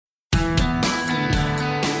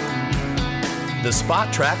The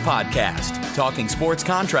Spot Track Podcast, talking sports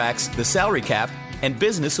contracts, the salary cap, and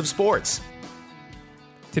business of sports.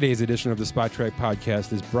 Today's edition of the Spot Track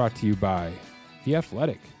Podcast is brought to you by The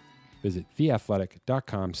Athletic. Visit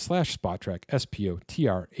theathletic.com/spottrack,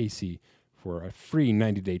 SPOTRAC, for a free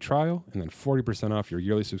 90-day trial and then 40% off your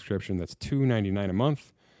yearly subscription. That's $2.99 a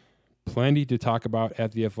month. Plenty to talk about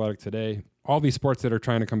at The Athletic today. All these sports that are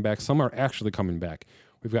trying to come back, some are actually coming back.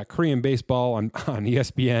 We've got Korean baseball on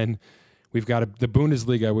ESPN. We've got the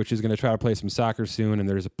Bundesliga, which is going to try to play some soccer soon, and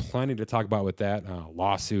there's plenty to talk about with that.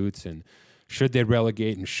 Lawsuits and should they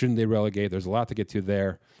relegate and shouldn't they relegate. There's a lot to get to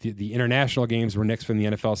there. The international games were next from the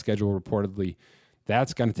NFL schedule reportedly.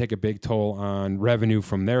 That's going to take a big toll on revenue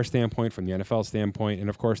from their standpoint, from the NFL standpoint. And,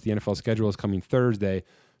 of course, the NFL schedule is coming Thursday,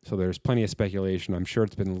 so there's plenty of speculation. I'm sure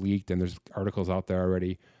it's been leaked, and there's articles out there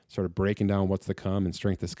already sort of breaking down what's to come and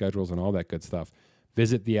strength of schedules and all that good stuff.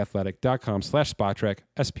 Visit theathletic.com/spottrack,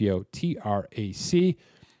 SPOTRAC.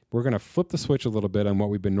 We're going to flip the switch a little bit on what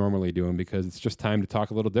we've been normally doing because it's just time to talk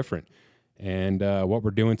a little different. And what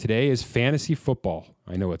we're doing today is fantasy football.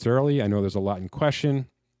 I know it's early. I know there's a lot in question,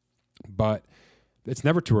 but it's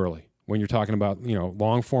never too early when you're talking about,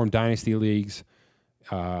 long-form dynasty leagues,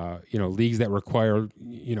 leagues that require,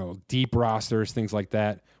 deep rosters, things like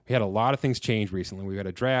that. We had a lot of things change recently. We had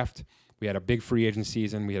a draft. We had a big free agent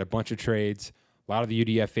season. We had a bunch of trades. A lot of the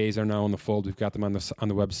UDFAs are now in the fold. We've got them on the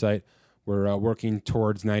website. We're working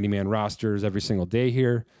towards 90-man rosters every single day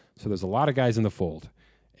here. So there's a lot of guys in the fold.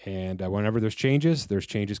 And whenever there's changes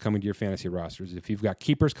coming to your fantasy rosters. If you've got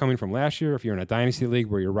keepers coming from last year, if you're in a dynasty league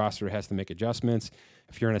where your roster has to make adjustments,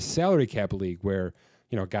 if you're in a salary cap league where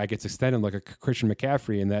a guy gets extended like a Christian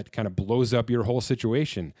McCaffrey and that kind of blows up your whole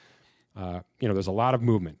situation, there's a lot of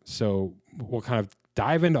movement. So we'll kind of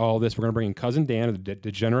dive into all this. We're going to bring in Cousin Dan, the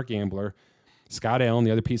degenerate gambler, Scott Allen,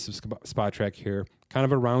 the other piece of Spot Track here, kind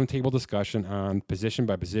of a roundtable discussion on position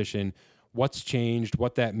by position, what's changed,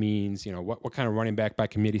 what that means, what kind of running back by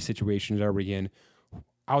committee situations are we in?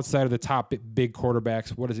 Outside of the top big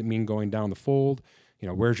quarterbacks, what does it mean going down the fold?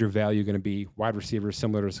 Where's your value going to be? Wide receivers,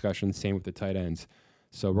 similar discussion, same with the tight ends.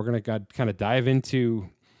 So we're going to kind of dive into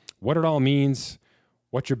what it all means,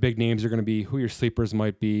 what your big names are going to be, who your sleepers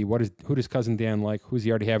might be, who does Cousin Dan like, who's he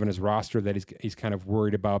already have in his roster that he's kind of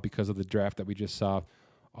worried about because of the draft that we just saw,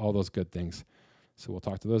 all those good things. So we'll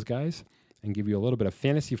talk to those guys and give you a little bit of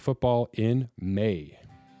fantasy football in May.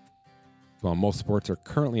 While most sports are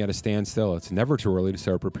currently at a standstill, it's never too early to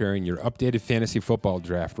start preparing your updated fantasy football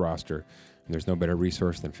draft roster. And there's no better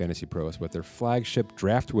resource than Fantasy Pros. With their flagship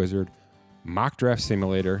Draft Wizard mock draft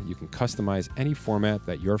simulator, you can customize any format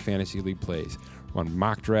that your fantasy league plays. Run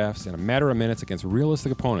mock drafts in a matter of minutes against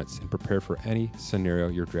realistic opponents and prepare for any scenario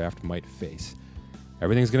your draft might face.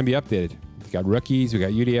 Everything's going to be updated. We've got rookies, we've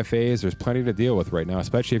got UDFAs. There's plenty to deal with right now,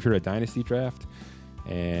 especially if you're a dynasty draft.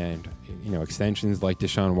 And, extensions like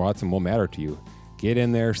Deshaun Watson will matter to you. Get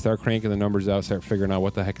in there, start cranking the numbers out, start figuring out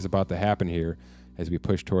what the heck is about to happen here as we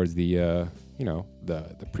push towards the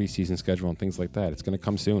preseason schedule and things like that. It's going to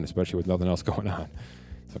come soon, especially with nothing else going on.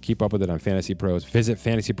 So keep up with it on Fantasy Pros. Visit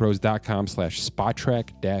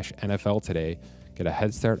fantasypros.com/spottrack-NFL today. Get a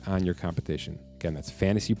head start on your competition. Again, that's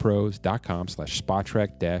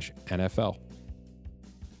fantasypros.com/spottrack-NFL.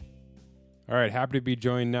 All right, happy to be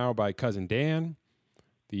joined now by Cousin Dan,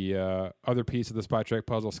 the other piece of the Spot Track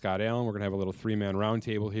puzzle, Scott Allen. We're going to have a little three-man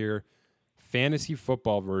roundtable here. Fantasy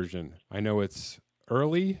football version. I know it's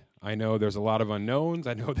early. I know there's a lot of unknowns.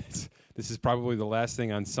 I know this is probably the last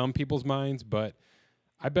thing on some people's minds, but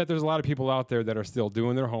I bet there's a lot of people out there that are still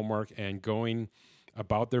doing their homework and going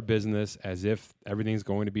about their business as if everything's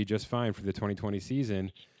going to be just fine for the 2020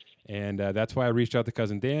 season. And that's why I reached out to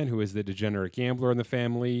Cousin Dan, who is the degenerate gambler in the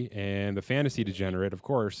family and the fantasy degenerate, of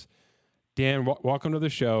course. Dan, welcome to the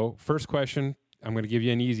show. First question, I'm going to give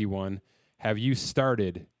you an easy one. Have you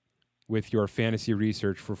started with your fantasy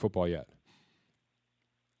research for football yet?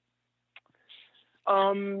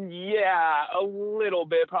 Yeah, a little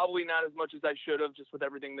bit. Probably not as much as I should have, just with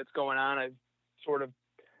everything that's going on. I've sort of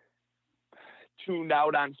tuned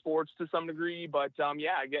out on sports to some degree, but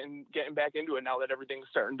getting back into it now that everything's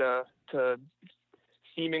starting to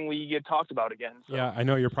seemingly get talked about again. So. Yeah, I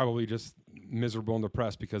know you're probably just miserable and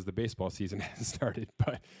depressed because the baseball season hasn't started,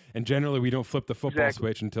 and generally we don't flip the football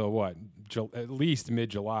switch until at least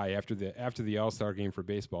mid-July after the All-Star game for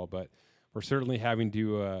baseball. But we're certainly having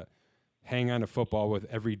to hang on to football with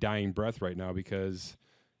every dying breath right now because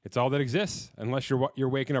it's all that exists. Unless you're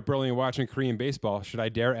waking up early and watching Korean baseball. Should I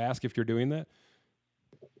dare ask if you're doing that?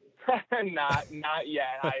 Not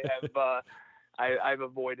yet. I've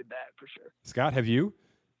avoided that for sure. Scott, have you?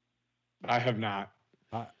 I have not.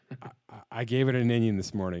 I gave it an inning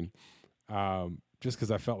this morning. just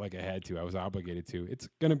because I felt like I had to. I was obligated to. It's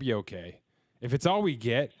going to be okay. If it's all we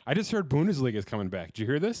get, I just heard Bundesliga is coming back. Did you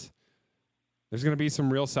hear this? There's going to be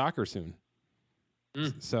some real soccer soon.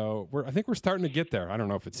 So I think we're starting to get there. I don't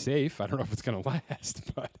know if it's safe. I don't know if it's going to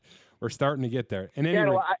last, but we're starting to get there. And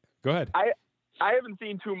anyway, go ahead. I haven't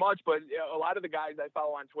seen too much, but a lot of the guys I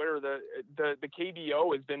follow on Twitter, the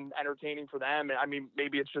KBO has been entertaining for them. I mean,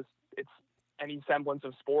 maybe it's any semblance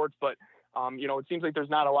of sports, but it seems like there's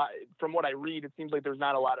not a lot. From what I read, it seems like there's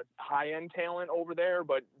not a lot of high-end talent over there,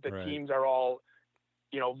 but the teams are all,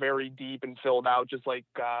 very deep and filled out, just like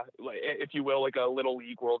if you will, like a Little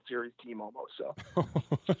League World Series team almost. So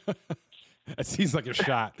that seems like a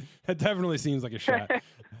shot. That definitely seems like a shot.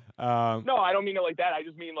 No, I don't mean it like that. I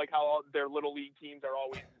just mean like how all their Little League teams are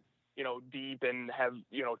always, deep and have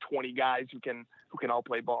 20 guys who can all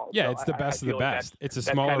play ball. Yeah, so it's the best of the best. It's a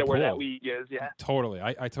smaller kind of pool. where that league is. Yeah, totally.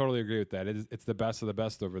 I totally agree with that. It's the best of the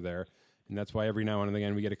best over there, and that's why every now and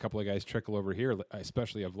again we get a couple of guys trickle over here,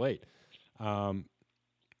 especially of late.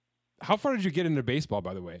 How far did you get into baseball,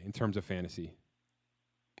 by the way, in terms of fantasy?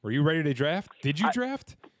 Were you ready to draft? Did you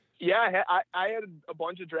draft? Yeah, I had a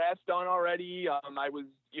bunch of drafts done already. I was,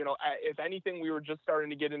 if anything, we were just starting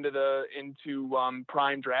to get into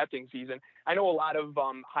prime drafting season. I know a lot of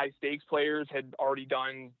high stakes players had already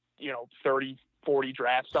done, 30, 40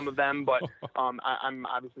 drafts, some of them, but I'm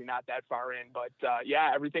obviously not that far in. But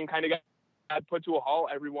everything kind of got put to a halt.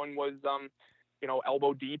 Everyone was,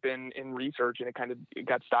 elbow deep in research, and it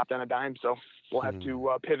got stopped on a dime. So we'll have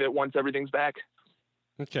to pivot once everything's back.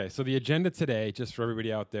 Okay, so the agenda today, just for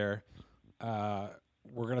everybody out there,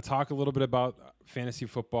 we're going to talk a little bit about fantasy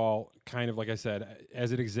football, kind of like I said,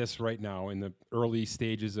 as it exists right now in the early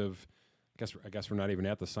stages of, I guess we're not even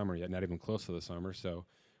at the summer yet, not even close to the summer. So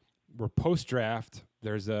we're post-draft.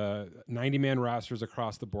 There's 90-man rosters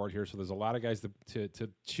across the board here, so there's a lot of guys to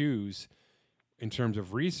choose in terms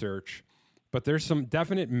of research, but there's some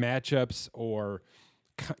definite matchups or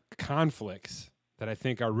conflicts that I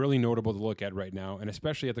think are really notable to look at right now, and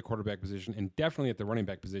especially at the quarterback position and definitely at the running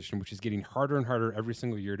back position, which is getting harder and harder every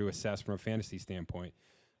single year to assess from a fantasy standpoint.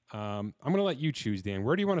 I'm going to let you choose, Dan.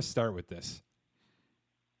 Where do you want to start with this?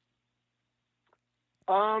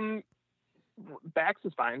 Backs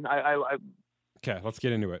is fine. Okay, let's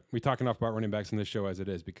get into it. We talk enough about running backs in this show as it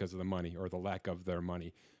is because of the money or the lack of their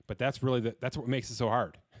money. But that's really that's what makes it so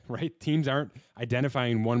hard, right? Teams aren't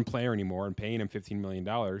identifying one player anymore and paying him $15 million.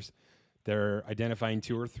 They're identifying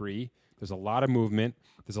two or three. There's a lot of movement.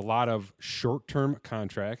 There's a lot of short-term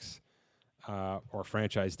contracts or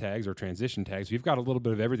franchise tags or transition tags. We've got a little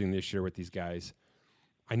bit of everything this year with these guys.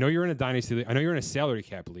 I know you're in a dynasty league. I know you're in a salary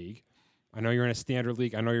cap league. I know you're in a standard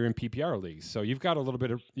league. I know you're in PPR leagues. So you've got a little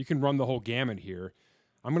bit of – you can run the whole gamut here.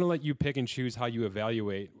 I'm going to let you pick and choose how you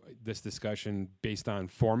evaluate this discussion based on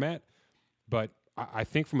format. But I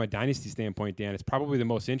think from a dynasty standpoint, Dan, it's probably the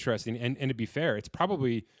most interesting. And to be fair, it's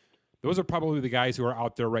probably – those are probably the guys who are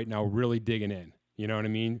out there right now really digging in. You know what I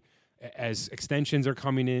mean? As extensions are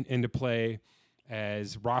coming into play,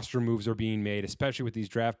 as roster moves are being made, especially with these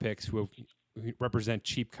draft picks who represent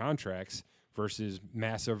cheap contracts versus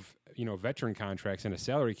massive, veteran contracts in a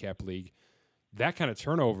salary cap league, that kind of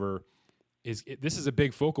turnover this is a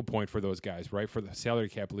big focal point for those guys, right? For the salary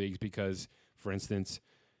cap leagues, because, for instance,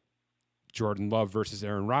 Jordan Love versus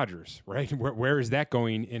Aaron Rodgers, right? Where is that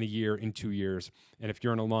going in a year, in 2 years? And if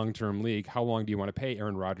you're in a long-term league, how long do you want to pay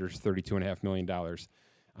Aaron Rodgers $32.5 million on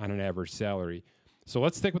an average salary? So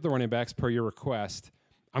let's stick with the running backs per your request.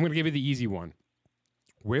 I'm going to give you the easy one.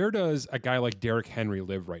 Where does a guy like Derrick Henry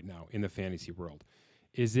live right now in the fantasy world?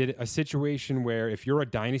 Is it a situation where if you're a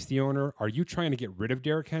dynasty owner, are you trying to get rid of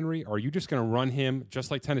Derrick Henry? Or are you just going to run him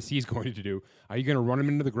just like Tennessee is going to do? Are you going to run him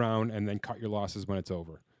into the ground and then cut your losses when it's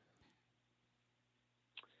over?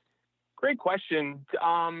 Great question.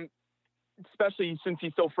 Especially since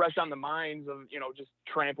he's so fresh on the minds of, just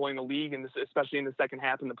trampling the league, and especially in the second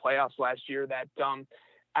half in the playoffs last year, that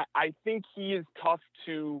I think he is tough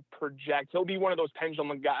to project. He'll be one of those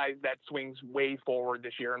pendulum guys that swings way forward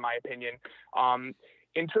this year, in my opinion.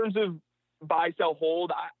 In terms of buy, sell,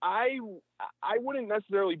 hold, I wouldn't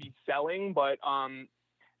necessarily be selling, but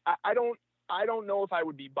I don't know if I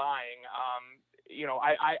would be buying.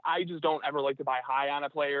 I just don't ever like to buy high on a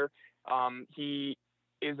player. He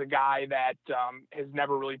is a guy that has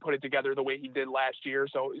never really put it together the way he did last year.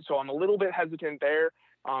 So I'm a little bit hesitant there.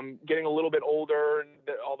 Getting a little bit older,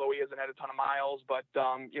 although he hasn't had a ton of miles. But,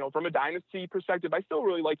 from a dynasty perspective, I still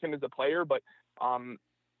really like him as a player. But, in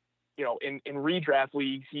redraft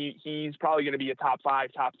leagues, he's probably going to be a top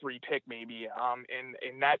 5, top 3 pick maybe.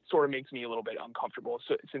 And that sort of makes me a little bit uncomfortable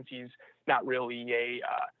since he's not really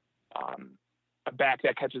a back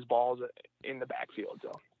that catches balls in the backfield.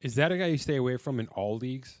 So is that a guy you stay away from in all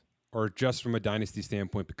leagues, or just from a dynasty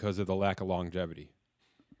standpoint because of the lack of longevity?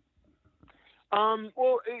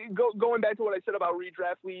 Well, going back to what I said about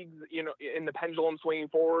redraft leagues, you know, in the pendulum swinging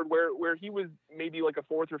forward, where he was maybe like a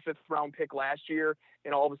 4th or 5th round pick last year,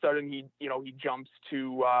 and all of a sudden he jumps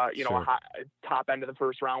to Sure. a high, top end of the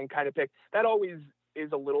first round kind of pick. That always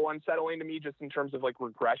is a little unsettling to me, just in terms of like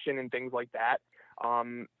regression and things like that.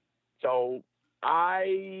 So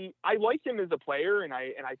I like him as a player, and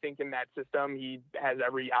I think in that system he has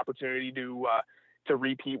every opportunity to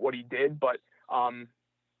repeat what he did, but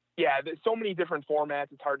yeah, there's so many different formats.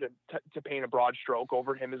 It's hard to paint a broad stroke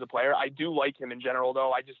over him as a player. I do like him in general,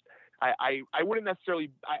 though. I wouldn't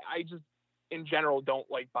necessarily. I just in general don't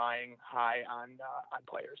like buying high on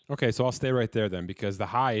players. Okay, so I'll stay right there then, because the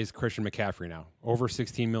high is Christian McCaffrey now, over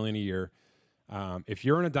 $16 million a year. If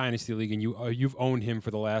you're in a dynasty league and you've owned him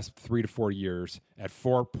for the last 3 to 4 years at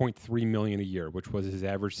 $4.3 million a year, which was his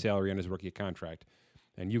average salary on his rookie contract,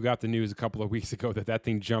 and you got the news a couple of weeks ago that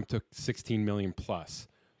thing jumped to $16 million plus.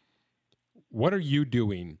 What are you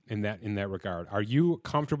doing in that regard? Are you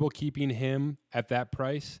comfortable keeping him at that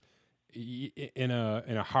price in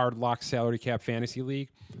a hard lock salary cap fantasy league,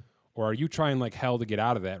 or are you trying like hell to get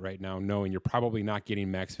out of that right now, knowing you're probably not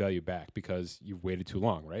getting max value back because you've waited too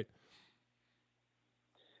long, right?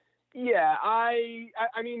 Yeah, I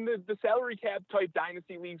mean the salary cap type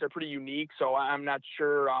dynasty leagues are pretty unique, so I'm not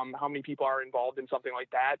sure how many people are involved in something like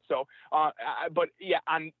that. So, but yeah,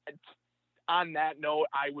 on that note,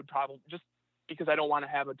 I would probably just, because I don't want to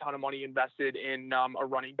have a ton of money invested in a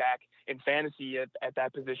running back in fantasy at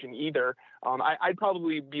that position either. I'd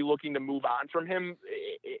probably be looking to move on from him.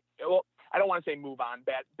 Well, I don't want to say move on,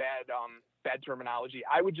 bad terminology.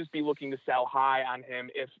 I would just be looking to sell high on him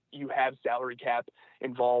if you have salary cap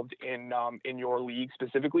involved in your league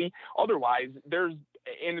specifically. Otherwise, there's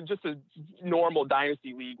in just a normal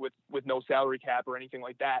dynasty league with no salary cap or anything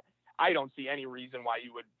like that, I don't see any reason why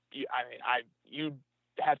you would. You'd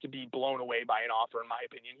have to be blown away by an offer, in my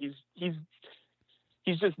opinion.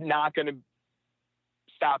 He's just not going to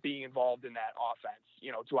stop being involved in that offense,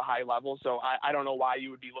 to a high level. So I don't know why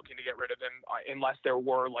you would be looking to get rid of him unless there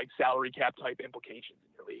were like salary cap type implications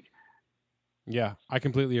in your league. Yeah, I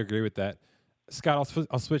completely agree with that. Scott,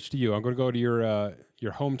 I'll switch to you. I'm going to go to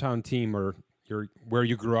your hometown team, or where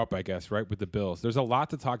you grew up, I guess, right, with the Bills. There's a lot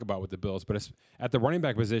to talk about with the Bills, but at the running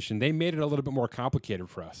back position, they made it a little bit more complicated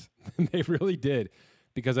for us. They really did,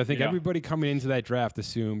 because I think everybody coming into that draft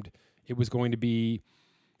assumed it was going to be,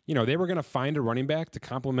 they were going to find a running back to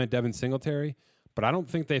complement Devin Singletary, but I don't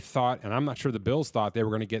think they thought, and I'm not sure the Bills thought, they were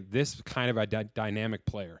going to get this kind of a dynamic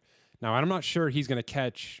player. Now, I'm not sure he's going to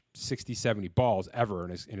catch 60, 70 balls ever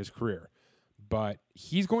in his career, but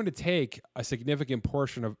he's going to take a significant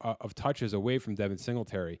portion of touches away from Devin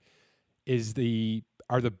Singletary.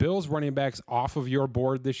 Are the Bills running backs off of your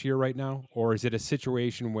board this year right now, or is it a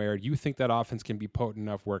situation where you think that offense can be potent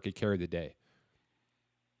enough where it could carry the day?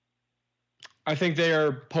 I think they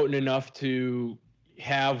are potent enough to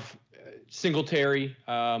have Singletary,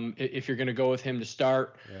 if you're going to go with him to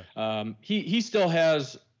start. Yeah. He still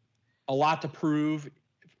has a lot to prove,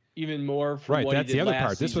 even more from right, what that's he did the other last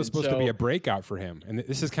part. This season. was supposed to be a breakout for him, and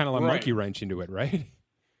this is kind of like monkey wrench into it, right?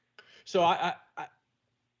 So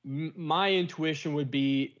my intuition would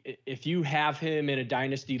be, if you have him in a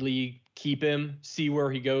dynasty league, keep him, see where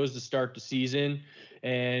he goes to start the season.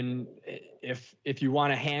 And if you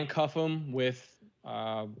want to handcuff him with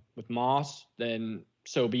Moss, then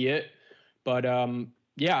so be it. But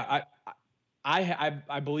I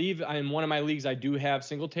believe in one of my leagues I do have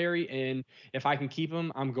Singletary, and if I can keep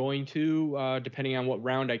him, I'm going to, depending on what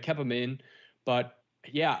round I kept him in. But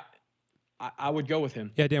yeah, I would go with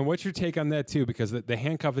him. Yeah, Dan, what's your take on that too? Because the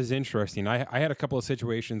handcuff is interesting. I had a couple of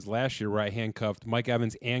situations last year where I handcuffed Mike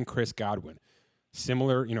Evans and Chris Godwin.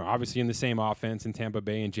 Similar, obviously in the same offense in Tampa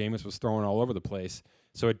Bay, and Jameis was throwing all over the place.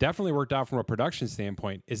 So it definitely worked out from a production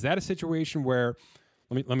standpoint. Is that a situation where,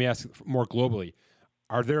 let me ask more globally,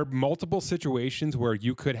 are there multiple situations where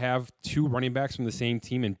you could have two running backs from the same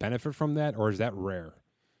team and benefit from that, or is that rare?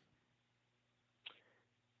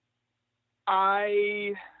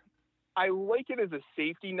 I like it as a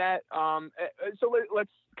safety net. So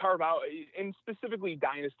let's carve out, in specifically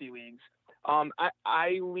dynasty leagues,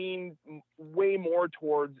 I lean way more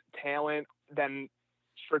towards talent than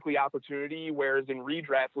strictly opportunity, whereas in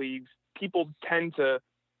redraft leagues, people tend to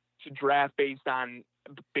draft based on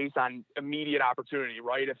immediate opportunity,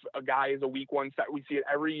 right? If a guy is a week one start, we see it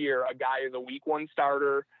every year. A guy is a week one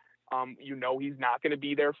starter. He's not going to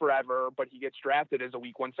be there forever, but he gets drafted as a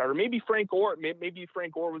week one starter. Maybe Frank Gore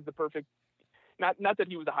was the perfect not that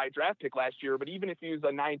he was a high draft pick last year, but even if he was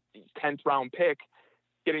a 9th, 10th round pick,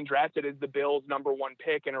 getting drafted as the Bills' number 1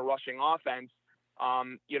 pick in a rushing offense,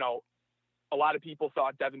 you know, a lot of people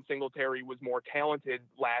thought Devin Singletary was more talented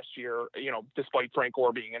last year, you know, despite Frank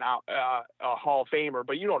Gore being a Hall of Famer.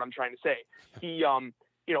 But you know what I'm trying to say. He,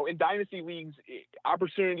 you know, in dynasty leagues,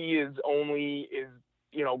 opportunity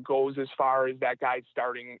you know, goes as far as that guy's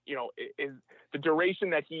starting, you know, is the duration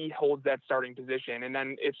that he holds that starting position. And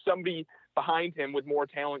then if somebody behind him with more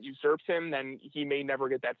talent usurps him, then he may never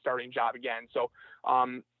get that starting job again. So,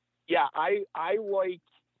 yeah,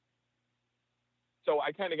 so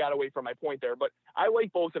I kind of got away from my point there, but I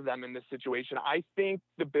like both of them in this situation. I think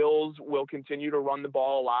the Bills will continue to run the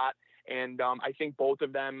ball a lot. And I think both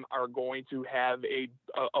of them are going to have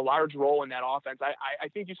a large role in that offense. I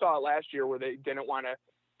think you saw it last year where they didn't want to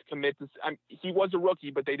commit to, he was a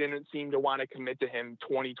rookie, but they didn't seem to want to commit to him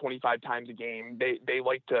 20, 25 times a game. They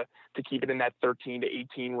like to keep it in that 13 to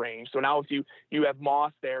 18 range. So now if you have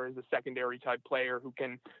Moss there as a secondary type player who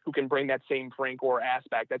can bring that same Frank Gore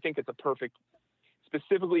aspect, I think it's a perfect,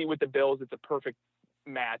 specifically with the Bills, it's a perfect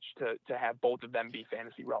match to have both of them be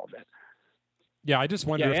fantasy relevant. Yeah, I just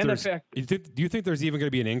wonder if do you think there's even going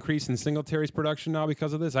to be an increase in Singletary's production now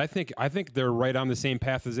because of this? I think they're right on the same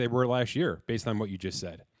path as they were last year, based on what you just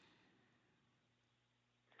said.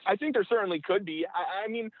 I think there certainly could be. I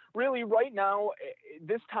mean, really, right now,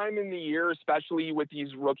 this time in the year, especially with these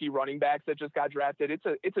rookie running backs that just got drafted,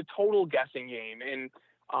 it's a total guessing game, and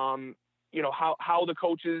you know how the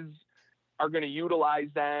coaches are going to utilize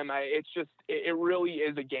them. It really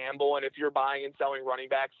is a gamble. And if you're buying and selling running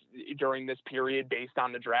backs during this period based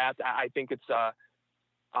on the draft, I think it's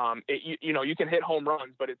you know, you can hit home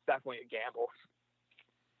runs, but it's definitely a gamble.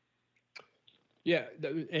 Yeah.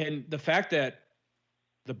 And the fact that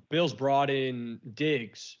the Bills brought in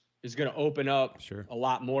Diggs is going to open up a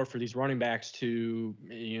lot more for these running backs to,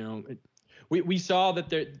 you know, we saw that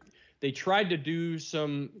they tried to do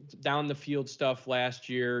some down the field stuff last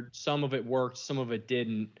year. Some of it worked, some of it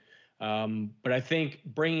didn't. But I think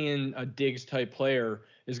bringing in a Diggs type player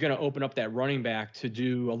is going to open up that running back to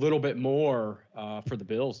do a little bit more for the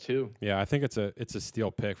Bills too. Yeah, I think it's a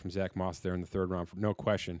steal pick from Zach Moss there in the 3rd round, no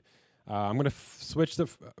question. I'm going to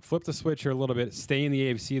flip the switch here a little bit. Stay in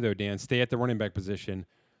the AFC though, Dan. Stay at the running back position.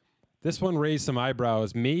 This one raised some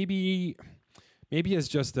eyebrows. Maybe it's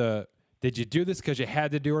just a. Did you do this because you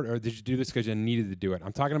had to do it, or did you do this because you needed to do it?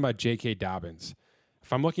 I'm talking about J.K. Dobbins.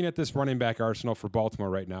 If I'm looking at this running back arsenal for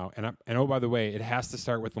Baltimore right now, and oh, by the way, it has to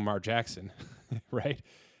start with Lamar Jackson, right?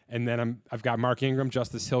 And then I've got Mark Ingram,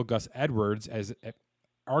 Justice Hill, Gus Edwards as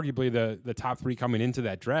arguably the top 3 coming into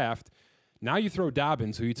that draft. Now you throw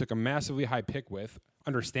Dobbins, who you took a massively high pick with,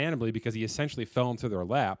 understandably because he essentially fell into their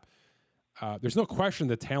lap. There's no question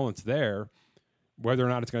the talent's there. Whether or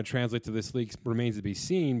not it's going to translate to this league remains to be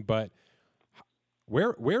seen, but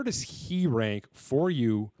where does he rank for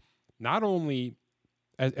you, not only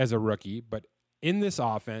as a rookie, but in this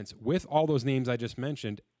offense with all those names I just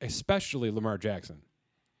mentioned, especially Lamar Jackson?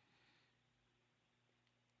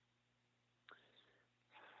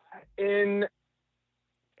 In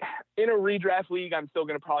a redraft league, I'm still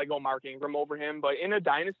going to probably go Mark Ingram over him, but in a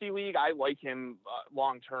dynasty league, I like him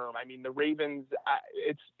long term. I mean, the Ravens,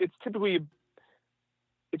 it's typically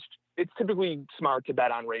smart to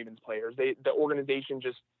bet on Ravens players. The organization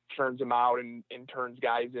just churns them out and turns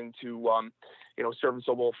guys into, you know,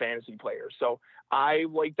 serviceable fantasy players. So I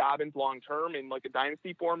like Dobbins long term in like a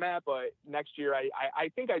dynasty format, but next year I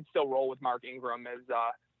think I'd still roll with Mark Ingram as,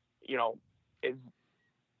 you know, as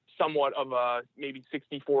somewhat of a maybe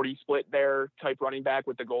 60-40 split there type running back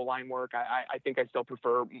with the goal line work. I think I still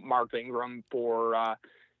prefer Mark Ingram for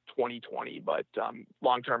 2020, but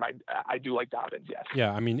long term, I do like Dobbins. Yes.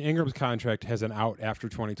 Yeah, I mean Ingram's contract has an out after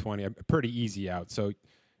 2020, a pretty easy out. So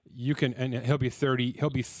you can, and he'll be 30. He'll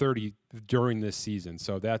be 30 during this season.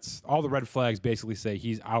 So that's all the red flags basically say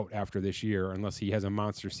he's out after this year, unless he has a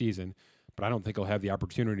monster season. But I don't think he'll have the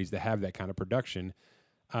opportunities to have that kind of production.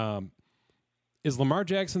 Is Lamar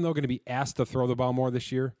Jackson though going to be asked to throw the ball more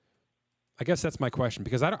this year? I guess that's my question,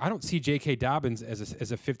 because I don't see J.K. Dobbins as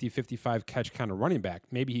a 50-55 catch kind of running back.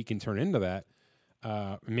 Maybe he can turn into that.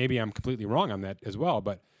 Maybe I'm completely wrong on that as well,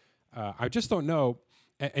 but I just don't know.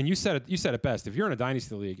 And you said it best. If you're in a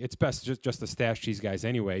dynasty league, it's best just to stash these guys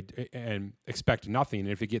anyway and expect nothing. And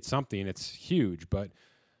if you get something, it's huge. But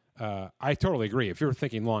I totally agree. If you're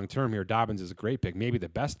thinking long term here, Dobbins is a great pick, maybe the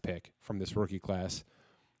best pick from this rookie class.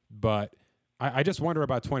 But I just wonder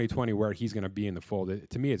about 2020 where he's going to be in the fold.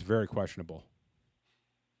 To me, it's very questionable.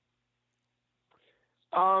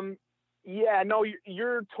 Yeah, no,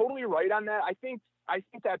 you're totally right on that. I think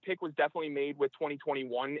that pick was definitely made with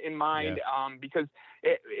 2021 in mind, because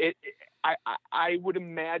I would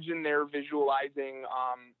imagine they're visualizing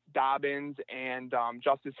Dobbins and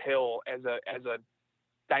Justice Hill as a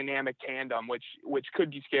dynamic tandem, which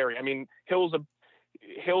could be scary. I mean, Hill's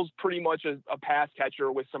pretty much a pass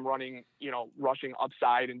catcher with some rushing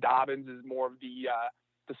upside, and Dobbins is more of the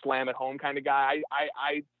slam at home kind of guy.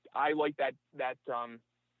 I like that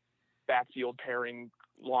backfield pairing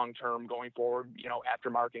long term going forward, after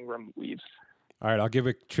Mark Ingram leaves. All right, I'll give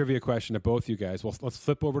a trivia question to both you guys. Well, let's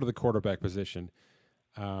flip over to the quarterback position.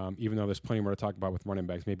 Even though there's plenty more to talk about with running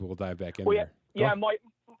backs, maybe we'll dive back in there. Yeah,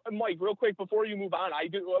 Mike, real quick before you move on,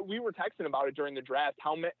 we were texting about it during the draft.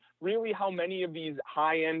 How many of these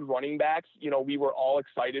high-end running backs, we were all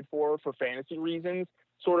excited for fantasy reasons,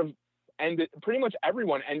 sort of ended. Pretty much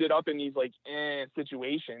everyone ended up in these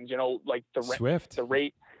situations. Like Swift, the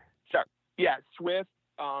rate. Yeah, Swift,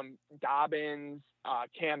 Dobbins,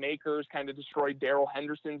 Cam Akers kind of destroyed Darrell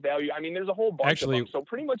Henderson's value. I mean, there's a whole bunch of them. So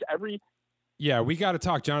pretty much every. Yeah, we got to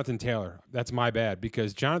talk Jonathan Taylor. That's my bad,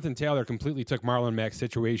 because Jonathan Taylor completely took Marlon Mack's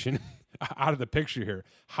situation out of the picture here.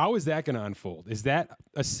 How is that going to unfold? Is that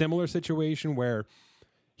a similar situation where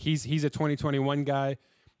he's a 2021 guy?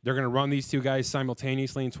 They're going to run these two guys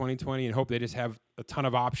simultaneously in 2020 and hope they just have a ton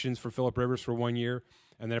of options for Phillip Rivers for 1 year,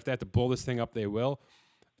 and then if they have to pull this thing up, they will.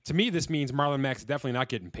 To me, this means Marlon Mack's definitely not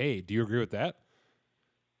getting paid. Do you agree with that?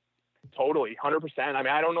 Totally, 100%. I mean,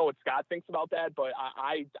 I don't know what Scott thinks about that, but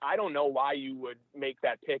I don't know why you would make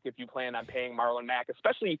that pick if you plan on paying Marlon Mack,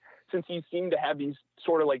 especially since he seemed to have these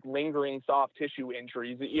sort of lingering soft tissue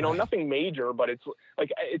injuries. Nothing major, but it's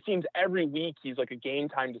it seems every week he's a game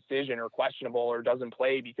time decision or questionable or doesn't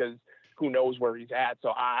play because who knows where he's at.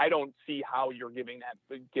 So I don't see how you're giving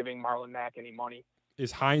Marlon Mack any money.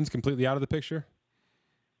 Is Hines completely out of the picture?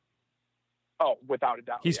 Oh, without a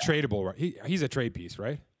doubt. He's tradable, right? He's a trade piece,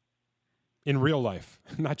 right? In real life,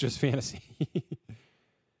 not just fantasy.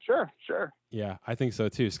 Sure. Yeah, I think so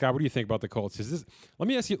too. Scott, what do you think about the Colts? Let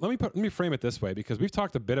me ask you. Let me frame it this way, because we've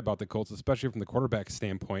talked a bit about the Colts, especially from the quarterback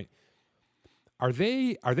standpoint. Are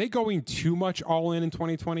they going too much all in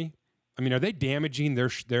 2020? I mean, are they damaging their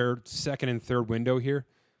second and third window here?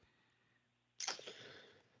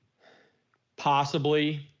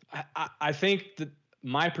 Possibly. I think that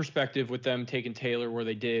my perspective with them taking Taylor where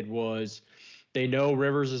they did was they know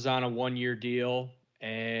Rivers is on a 1-year deal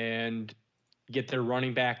and get their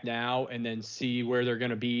running back now and then see where they're going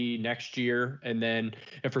to be next year. And then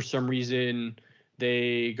if for some reason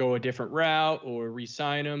they go a different route or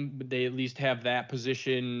re-sign them, they at least have that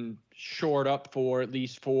position shored up for at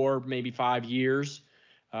least 4, maybe 5 years.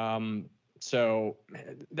 So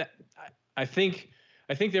that I think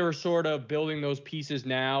they were sort of building those pieces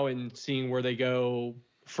now and seeing where they go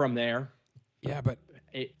from there. Yeah, but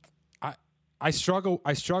I struggle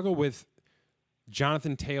with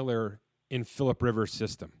Jonathan Taylor in Phillip Rivers'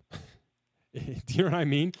 system. Do you know what I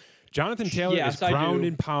mean? Jonathan Taylor is ground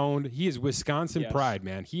and pound. He is Wisconsin pride,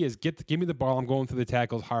 man. He is give me the ball. I'm going through the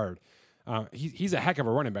tackles hard. He's a heck of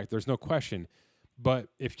a running back. There's no question. But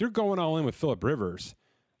if you're going all in with Phillip Rivers,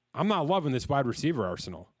 I'm not loving this wide receiver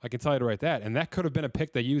arsenal. I can tell you right that. And that could have been a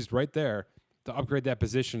pick they used right there to upgrade that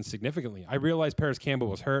position significantly. I realized Paris Campbell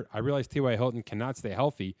was hurt. I realized T.Y. Hilton cannot stay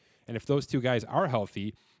healthy. And if those two guys are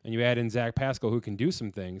healthy and you add in Zach Pascal who can do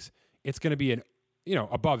some things, it's going to be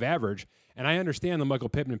above average. And I understand the Michael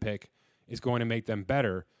Pittman pick is going to make them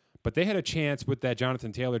better, but they had a chance with that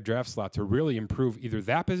Jonathan Taylor draft slot to really improve either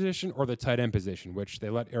that position or the tight end position, which they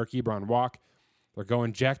let Eric Ebron walk. They're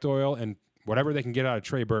going Jack Doyle and whatever they can get out of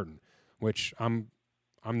Trey Burton, which I'm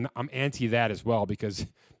anti that as well, because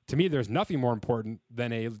to me there's nothing more important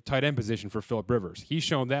than a tight end position for Phillip Rivers. He's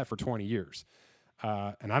shown that for 20 years.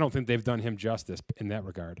 And I don't think they've done him justice in that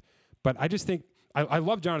regard. But I just think I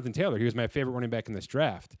love Jonathan Taylor. He was my favorite running back in this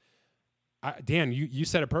draft. Dan, you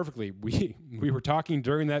said it perfectly. We were talking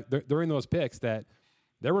during those picks that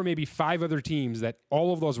there were maybe 5 other teams that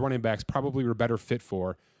all of those running backs probably were better fit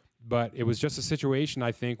for. But it was just a situation,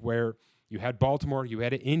 I think, where you had Baltimore, you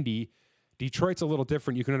had Indy. Detroit's a little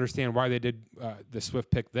different. You can understand why they did the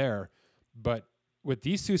Swift pick there. But with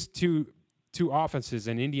these two offenses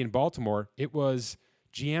in Indy and Baltimore, it was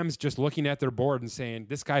GMs just looking at their board and saying,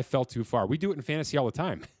 this guy fell too far. We do it in fantasy all the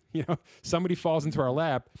time. Somebody falls into our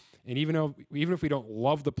lap, and even if we don't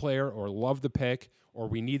love the player or love the pick or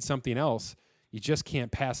we need something else, you just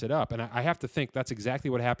can't pass it up. And I have to think that's exactly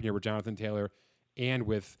what happened here with Jonathan Taylor and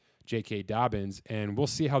with J.K. Dobbins, and we'll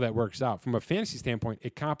see how that works out. From a fantasy standpoint,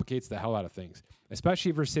 it complicates the hell out of things,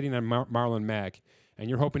 especially if you're sitting on Marlon Mack and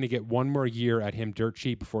you're hoping to get 1 more year at him dirt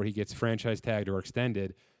cheap before he gets franchise tagged or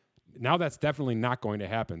extended. Now that's definitely not going to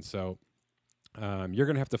happen. So you're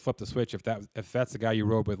going to have to flip the switch if that's the guy you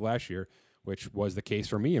rode with last year, which was the case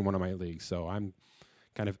for me in one of my leagues. So I'm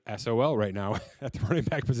kind of SOL right now at the running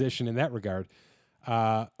back position in that regard.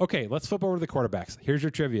 Okay, let's flip over to the quarterbacks. Here's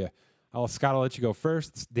your trivia. Scott, I'll let you go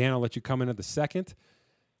first. Dan, I'll let you come in at the second.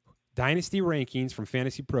 Dynasty rankings from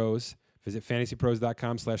Fantasy Pros. Visit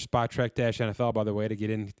fantasypros.com/spottrack-NFL, by the way, to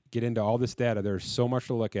get into all this data. There's so much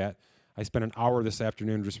to look at. I spent an hour this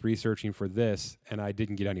afternoon just researching for this, and I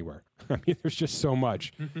didn't get anywhere. I mean, there's just so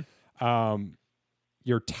much.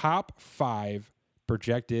 Your top 5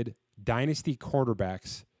 projected Dynasty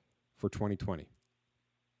quarterbacks for 2020.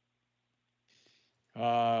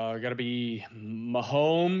 Got to be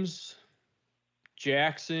Mahomes,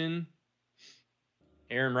 Jackson,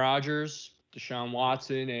 Aaron Rodgers, Deshaun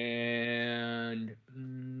Watson, and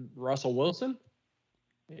Russell Wilson,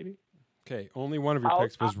 maybe. Okay, only one of your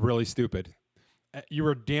picks was really stupid. You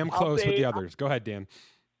were damn close with the others. Go ahead, Dan.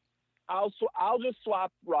 I'll just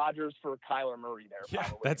swap Rodgers for Kyler Murray there. Yeah,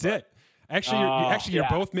 probably, that's it. Actually, you're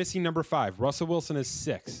both missing number 5. Russell Wilson is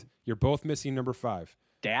 6. You're both missing number 5.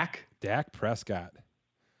 Dak Prescott.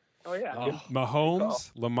 Oh, yeah.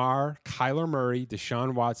 Mahomes, Lamar, Kyler Murray,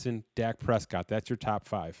 Deshaun Watson, Dak Prescott. That's your top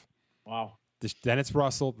 5. Wow. Then it's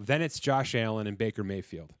Russell. Then it's Josh Allen and Baker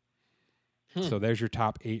Mayfield. So there's your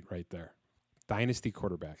top 8 right there. Dynasty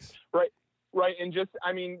quarterbacks. Right. And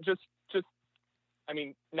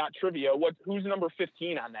not trivia. Who's number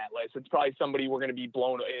 15 on that list? It's probably somebody we're going to be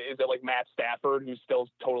blown. Is it like Matt Stafford, who's still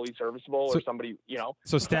totally serviceable, or somebody,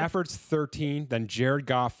 So Stafford's 13, then Jared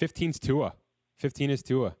Goff, 15's Tua. 15 is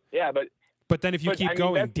Tua. Yeah, but then if you keep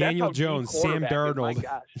going, Daniel Jones, Sam Darnold.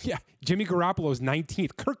 Yeah, Jimmy Garoppolo is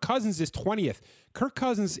 19th. Kirk Cousins is 20th. Kirk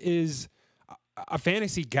Cousins is a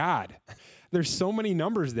fantasy god. There's so many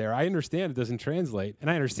numbers there. I understand it doesn't translate,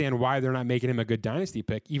 and I understand why they're not making him a good dynasty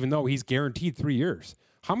pick, even though he's guaranteed 3 years.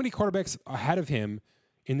 How many quarterbacks ahead of him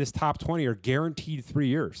in this top 20 are guaranteed 3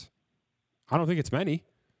 years? I don't think it's many.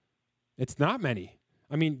 It's not many.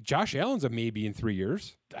 I mean, Josh Allen's a maybe in 3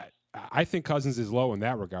 years. I think Cousins is low in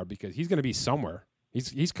that regard because he's going to be somewhere.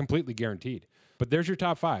 He's completely guaranteed. But there's your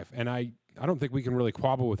top 5, and I don't think we can really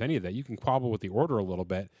quabble with any of that. You can quabble with the order a little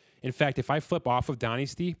bit. In fact, if I flip off of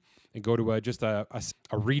Dynasty and go to just a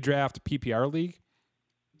redraft PPR league,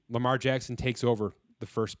 Lamar Jackson takes over the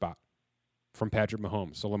first spot from Patrick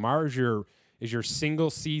Mahomes. So Lamar is your single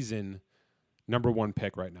season number 1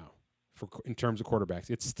 pick right now in terms of quarterbacks.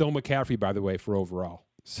 It's still McCaffrey, by the way, for overall.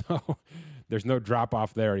 So there's no drop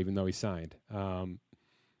off there, even though he signed.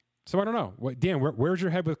 So I don't know. Dan, where's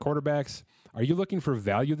your head with quarterbacks? Are you looking for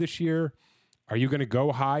value this year? Are you going to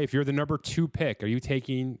go high? If you're the number 2 pick, are you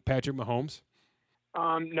taking Patrick Mahomes?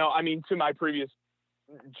 No, I mean, to my previous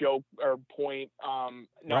joke or point,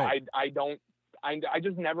 no, right. I don't. I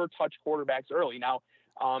just never touch quarterbacks early. Now,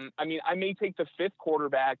 I mean, I may take the 5th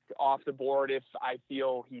quarterback off the board if I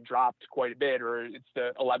feel he dropped quite a bit, or it's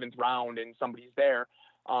the 11th round and somebody's there.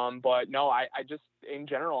 But no, I just, in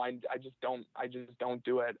general, I just don't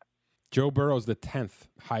do it. Joe Burrow's the 10th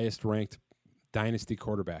highest ranked dynasty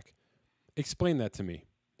quarterback. Explain that to me.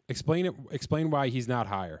 Explain why he's not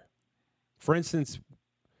higher. For instance,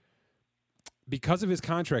 because of his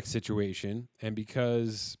contract situation and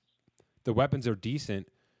because the weapons are decent,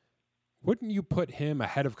 wouldn't you put him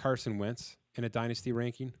ahead of Carson Wentz in a dynasty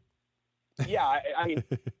ranking? Yeah, I mean,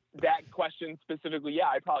 that question specifically, yeah,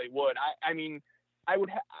 I probably would. I mean, I would.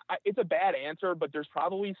 It's a bad answer, but there's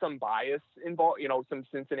probably some bias involved. Some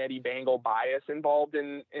Cincinnati Bengal bias involved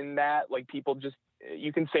in that. Like people just,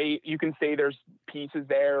 you can say there's pieces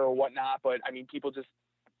there or whatnot, but I mean, people just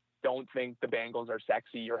don't think the Bengals are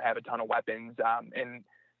sexy or have a ton of weapons. And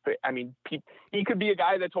I mean, he could be a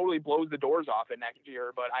guy that totally blows the doors off it next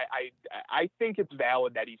year. But I think it's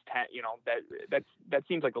valid that he's 10. That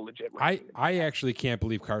seems like a legit. I actually can't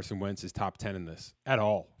believe Carson Wentz is top 10 in this at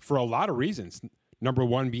all for a lot of reasons. Number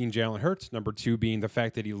 1 being Jalen Hurts. Number 2 being the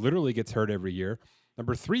fact that he literally gets hurt every year.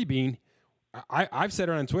 Number 3 being, I've said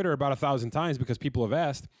it on Twitter about 1,000 times because people have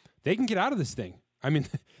asked, they can get out of this thing. I mean,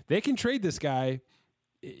 they can trade this guy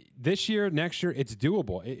this year, next year. It's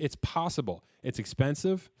doable. It's possible. It's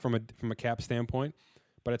expensive from a cap standpoint,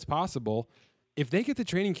 but it's possible. If they get the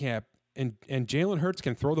training cap and Jalen Hurts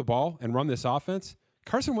can throw the ball and run this offense,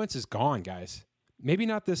 Carson Wentz is gone, guys. Maybe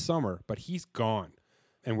not this summer, but he's gone.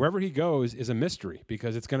 And wherever he goes is a mystery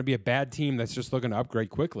because it's going to be a bad team that's just looking to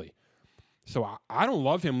upgrade quickly. So I don't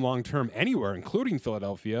love him long-term anywhere, including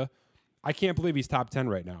Philadelphia. I can't believe he's top 10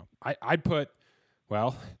 right now. I'd put,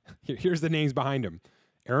 well, here's the names behind him.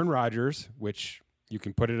 Aaron Rodgers, which you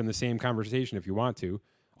can put it in the same conversation if you want to,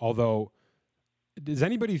 although Does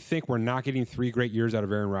anybody think we're not getting 3 great years out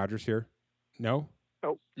of Aaron Rodgers here? No?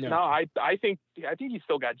 No, I think he's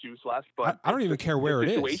still got juice left, but I don't even care where it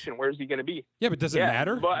is. Situation, where's he going to be? Yeah, but does it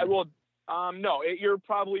matter? But no, you're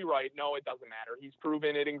probably right. No, it doesn't matter. He's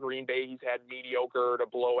proven it in Green Bay. He's had mediocre to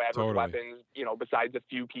below average weapons, besides a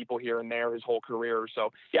few people here and there his whole career.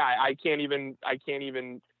 So yeah, I can't even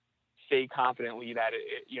say confidently that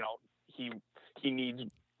he needs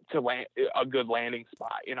to land a good landing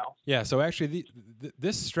spot. Yeah. So actually,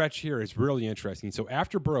 this stretch here is really interesting. So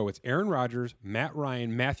after Burrow, it's Aaron Rodgers, Matt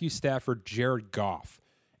Ryan, Matthew Stafford, Jared Goff,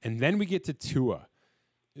 and then we get to Tua.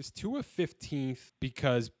 Is Tua 15th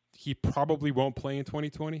because he probably won't play in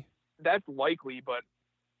 2020? That's likely, but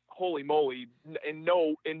holy moly, in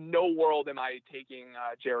no world am I taking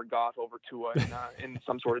Jared Goff over Tua in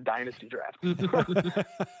some sort of dynasty draft.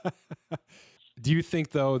 Do you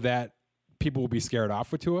think, though, that people will be scared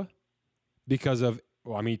off with Tua because of,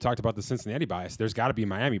 you talked about the Cincinnati bias. There's got to be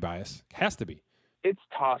Miami bias. Has to be. It's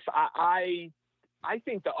tough. I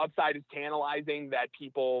think the upside is tantalizing that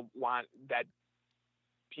people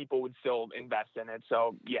would still invest in it.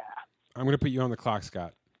 So, yeah. I'm going to put you on the clock,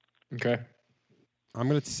 Scott. Okay. I'm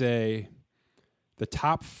going to say the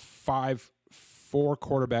top 4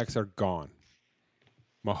 quarterbacks are gone.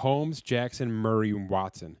 Mahomes, Jackson, Murray, and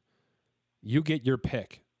Watson. You get your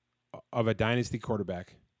pick of a dynasty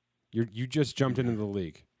quarterback. You just jumped into the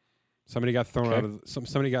league. Somebody got thrown out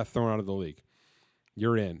of the league.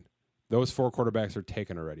 You're in. Those 4 quarterbacks are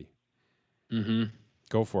taken already. Mm-hmm.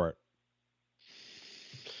 Go for it.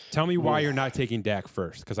 Tell me why you're not taking Dak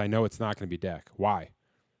first, because I know it's not going to be Dak. Why?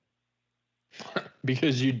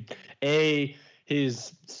 Because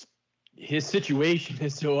his situation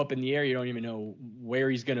is so up in the air. You don't even know where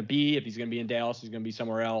he's going to be. If he's going to be in Dallas, he's going to be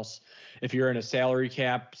somewhere else. If you're in a salary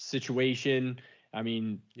cap situation,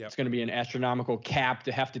 it's going to be an astronomical cap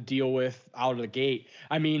to have to deal with out of the gate.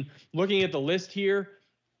 Looking at the list here,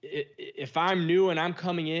 if I'm new and I'm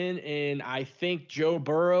coming in and I think Joe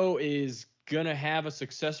Burrow is going to have a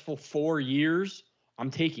successful 4 years,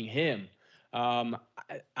 I'm taking him.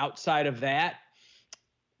 Outside of that,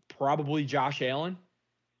 probably Josh Allen.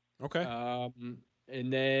 Okay.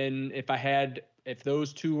 And then if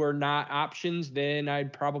those 2 are not options, then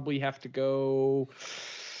I'd probably have to go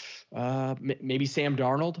maybe Sam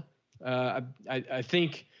Darnold. I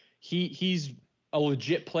think he's a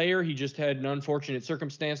legit player. He just had an unfortunate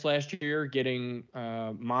circumstance last year getting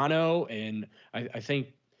mono, and I think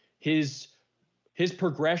his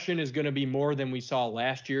progression is going to be more than we saw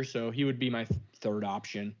last year, so he would be my third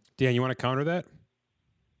option. Dan, you want to counter that?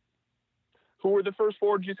 Who were the first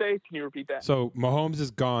 4, did you say? Can you repeat that? So Mahomes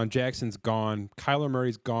is gone, Jackson's gone, Kyler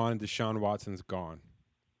Murray's gone, and Deshaun Watson's gone.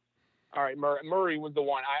 All right, Murray was the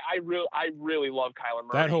one. I really love Kyler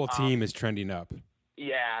Murray. That whole team is trending up.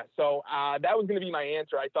 Yeah, so that was going to be my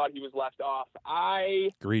answer. I thought he was left off.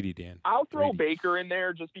 Greedy, Dan. I'll throw Baker in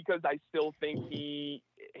there just because I still think he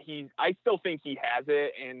has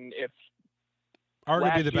it, and if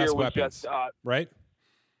arguably the best weapons, right?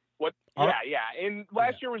 What? Yeah. And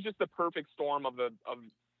last year was just the perfect storm of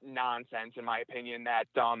nonsense, in my opinion. That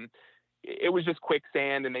it was just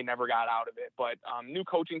quicksand, and they never got out of it. But new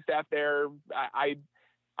coaching staff there, I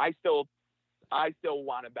still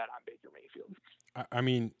want to bet on Baker Mayfield.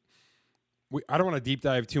 I don't want to deep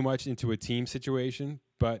dive too much into a team situation,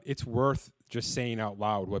 but it's worth just saying out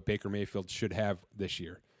loud what Baker Mayfield should have this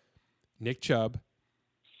year. Nick Chubb,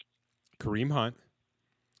 Kareem Hunt,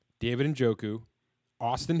 David Njoku,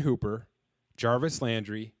 Austin Hooper, Jarvis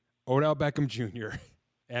Landry, Odell Beckham Jr.,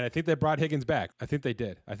 and I think they brought Higgins back. I think they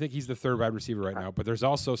did. I think he's the 3rd wide receiver right now, but there's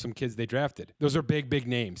also some kids they drafted. Those are big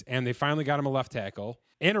names, and they finally got him a left tackle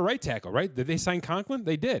and a right tackle, right? Did they sign Conklin?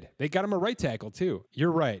 They did. They got him a right tackle, too.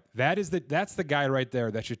 You're right. That's the guy right there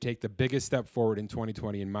that should take the biggest step forward in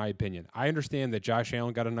 2020, in my opinion. I understand that Josh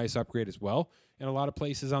Allen got a nice upgrade as well in a lot of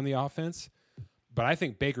places on the offense, but I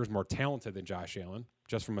think Baker's more talented than Josh Allen,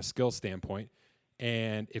 just from a skill standpoint.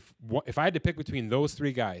 And if I had to pick between those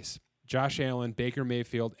 3 guys, Josh Allen, Baker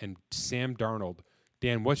Mayfield, and Sam Darnold,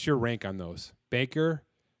 Dan, what's your rank on those? Baker,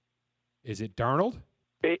 is it Darnold?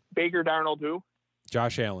 Baker, Darnold, who?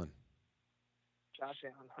 Josh Allen. Josh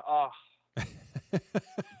Allen.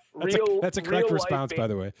 That's a correct response, by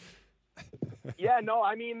the way. Yeah, no,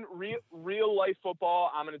 real life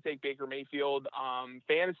football, I'm going to take Baker Mayfield.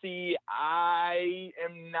 Fantasy, I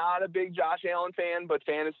am not a big Josh Allen fan, but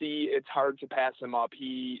fantasy, it's hard to pass him up.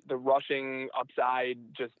 The rushing upside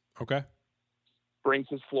just brings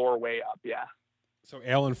his floor way up. Yeah. So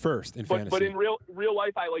Allen first in fantasy. But in real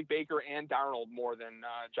life, I like Baker and Darnold more than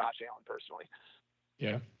Josh Allen personally.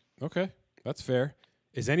 Yeah. Okay, that's fair.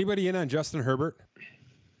 Is anybody in on Justin Herbert?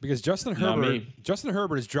 Because Justin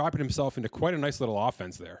Herbert is dropping himself into quite a nice little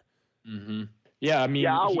offense there. Mm-hmm. Yeah, I mean,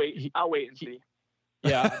 I'll wait and see.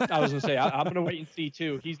 Yeah, I was gonna say I'm gonna wait and see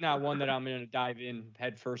too. He's not one that I'm gonna dive in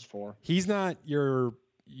head first for. He's not your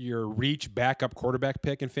reach backup quarterback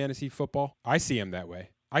pick in fantasy football. I see him that way.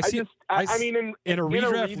 I mean, in a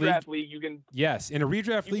redraft league, you can. Yes, in a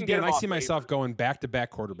redraft league, Dan, I see myself going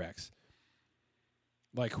back-to-back quarterbacks.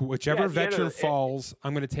 Like whichever veteran falls,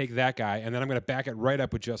 I'm going to take that guy, and then I'm going to back it right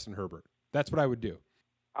up with Justin Herbert. That's what I would do.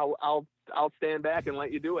 I'll stand back and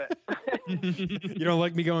let you do it. You don't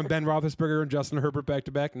like me going Ben Roethlisberger and Justin Herbert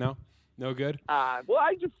back-to-back? No good.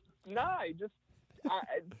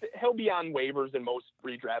 He'll be on waivers in most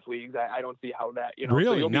redraft leagues. I don't see how that,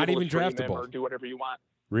 Really, so not even draftable, or do whatever you want.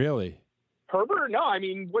 Really, Herbert? No, I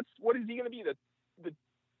mean, what is he going to be? The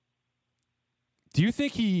Do you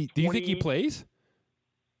think he plays?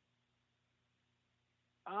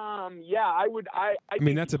 Yeah, I would. I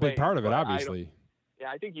mean, that's a big part of it, obviously.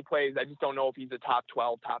 I think he plays. I just don't know if he's a top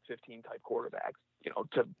 12, top 15 type quarterback,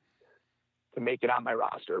 to make it on my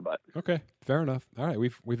roster. But okay, fair enough. All right,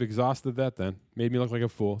 we've exhausted that then. Made me look like a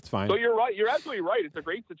fool. It's fine. So you're right. You're absolutely right. It's a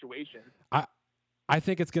great situation. I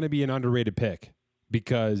think it's going to be an underrated pick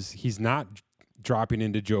because he's not dropping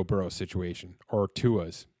into Joe Burrow's situation or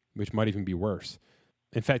Tua's, which might even be worse.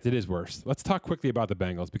 In fact, it is worse. Let's talk quickly about the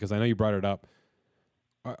Bengals because I know you brought it up.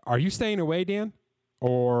 Are you staying away, Dan?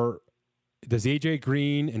 Or does A.J.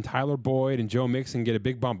 Green and Tyler Boyd and Joe Mixon get a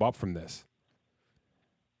big bump up from this?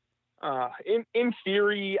 In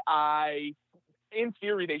theory,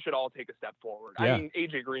 they should all take a step forward. Yeah. I mean,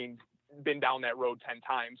 A.J. Green's been down that road 10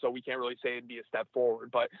 times, so we can't really say it'd be a step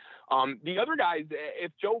forward. But the other guys,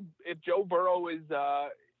 if Joe Burrow is,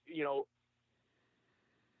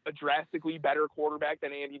 a drastically better quarterback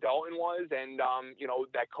than Andy Dalton was, and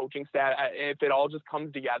that coaching staff, if it all just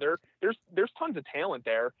comes together, there's tons of talent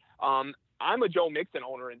there. I'm a Joe Mixon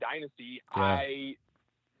owner in Dynasty. Yeah.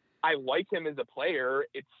 I like him as a player.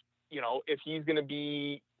 It's if he's going to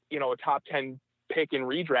be a top 10 pick in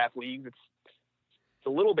redraft leagues, it's a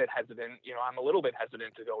little bit hesitant. I'm a little bit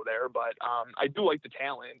hesitant to go there, but I do like the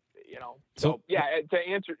talent. So yeah,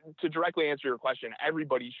 to directly answer your question,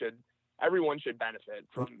 everyone should benefit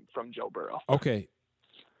from Joe Burrow. Okay.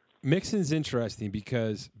 Litton's interesting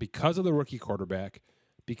because of the rookie quarterback,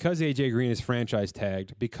 because A.J. Green is franchise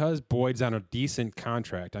tagged, because Boyd's on a decent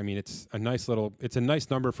contract. I mean, it's a nice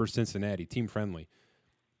number for Cincinnati, team friendly.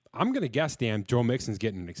 I'm going to guess, Dan, Joe Mixon's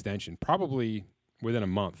getting an extension, probably within a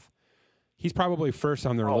month. He's probably first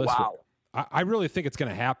on their list. Wow. I really think it's going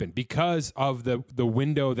to happen because of the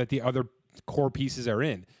window that the other core pieces are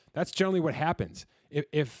in. That's generally what happens.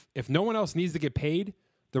 If no one else needs to get paid,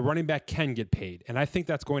 the running back can get paid. And I think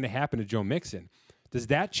that's going to happen to Joe Mixon. Does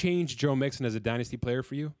that change Joe Mixon as a dynasty player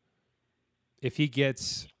for you? If he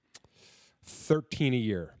gets 13 a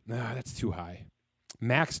year, that's too high.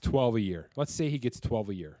 Max 12 a year. Let's say he gets 12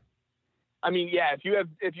 a year. I mean, yeah, if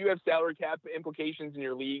you have salary cap implications in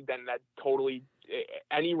your league, then that totally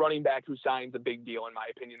any running back who signs a big deal, in my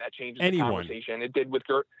opinion, that changes the conversation. It did with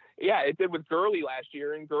Gurley last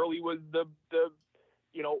year, and Gurley was the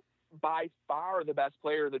by far the best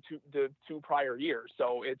player the two prior years.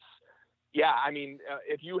 So it's I mean,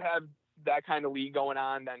 if you have that kind of league going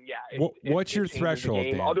on, then what's your threshold,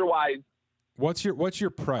 Dan? Otherwise, what's your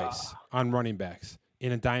price on running backs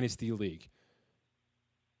in a dynasty league?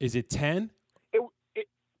 Is it 10? It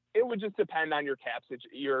would just depend on your cap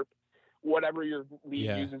whatever your league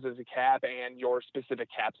uses as a cap and your specific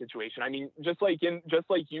cap situation. I mean, just like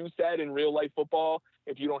you said, in real life football,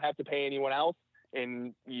 if you don't have to pay anyone else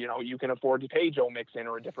and you can afford to pay Joe Mixon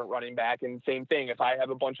or a different running back, and same thing, if I have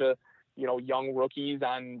a bunch of young rookies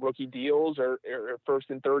on rookie deals or first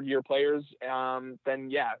and third year players,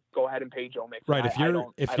 then go ahead and pay Joe Mixon. Right.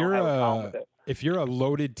 If you're a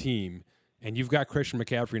loaded team and you've got Christian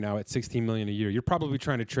McCaffrey now at $16 million a year, you're probably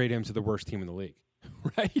trying to trade him to the worst team in the league,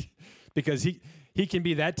 right? Because he can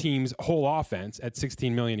be that team's whole offense at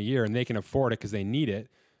 $16 million a year, and they can afford it because they need it.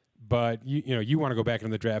 But you want to go back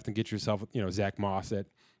into the draft and get yourself Zach Moss at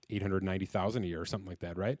 $890,000 a year or something like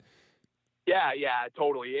that, right? Yeah,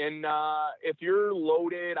 totally. And if you're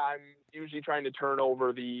loaded, I'm usually trying to turn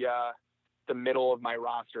over the middle of my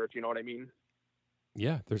roster, if you know what I mean.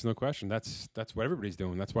 Yeah, there's no question. That's what everybody's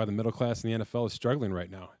doing. That's why the middle class in the NFL is struggling right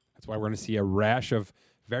now. That's why we're going to see a rash of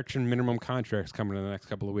veteran minimum contracts coming in the next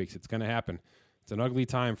couple of weeks. It's going to happen. It's an ugly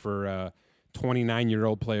time for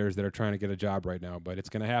 29-year-old players that are trying to get a job right now, but it's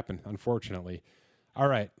going to happen, unfortunately. All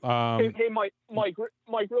right. Hey, Mike,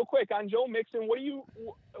 real quick on Joe Mixon. What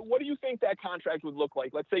do you think that contract would look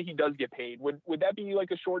like? Let's say he does get paid. Would that be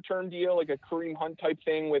like a short-term deal, like a Kareem Hunt type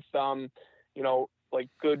thing with like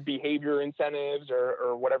good behavior incentives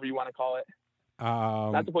or whatever you want to call it?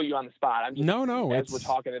 Not to put you on the spot. I'm just, no, as we're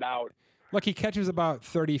talking it out. Look, he catches about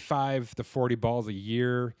 35 to 40 balls a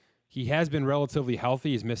year. He has been relatively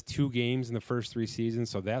healthy. He's missed 2 games in the first 3 seasons,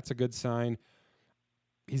 so that's a good sign.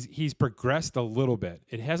 He's progressed a little bit.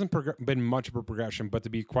 It hasn't been much of a progression, but to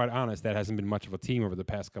be quite honest, that hasn't been much of a team over the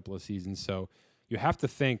past couple of seasons. So you have to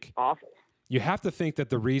think that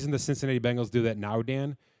the reason the Cincinnati Bengals do that now,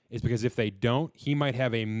 Dan, is because if they don't, he might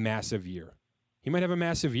have a massive year.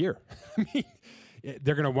 I mean,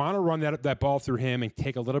 they're going to want to run that ball through him and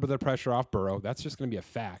take a little bit of the pressure off Burrow. That's just going to be a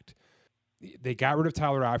fact. They got rid of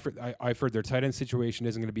Tyler Eifert. Their tight end situation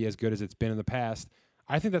isn't going to be as good as it's been in the past.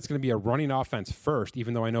 I think that's going to be a running offense first,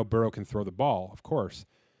 even though I know Burrow can throw the ball, of course.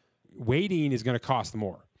 Waiting is going to cost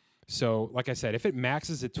more. So, like I said, if it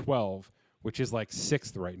maxes at 12, which is like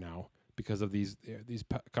 6th right now because of these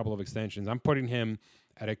couple of extensions, I'm putting him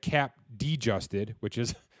at a cap de-adjusted, which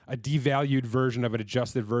is a devalued version of an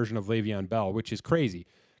adjusted version of Le'Veon Bell, which is crazy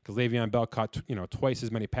because Le'Veon Bell caught twice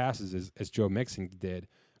as many passes as Joe Mixon did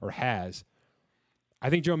or has. I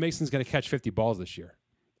think Joe Mixon's going to catch 50 balls this year.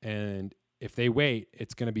 And if they wait,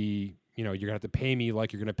 it's going to be, you're going to have to pay me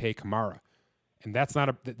like you're going to pay Kamara. And that's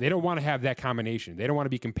they don't want to have that combination. They don't want to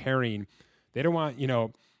be comparing. They don't want,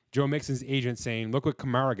 Joe Mixon's agent saying, look what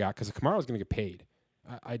Kamara got, because Kamara's going to get paid.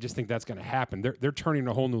 I just think that's going to happen. They're turning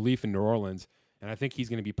a whole new leaf in New Orleans, and I think he's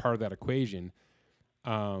going to be part of that equation.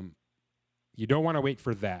 You don't want to wait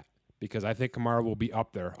for that because I think Kamara will be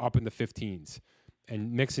up there, up in the 15s.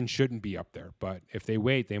 And Mixon shouldn't be up there. But if they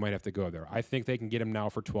wait, they might have to go there. I think they can get him now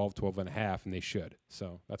for 12 and a half, and they should.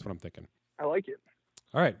 So that's what I'm thinking. I like it.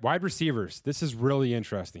 All right, wide receivers. This is really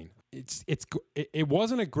interesting. It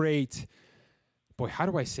wasn't a great – boy, how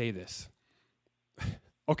do I say this?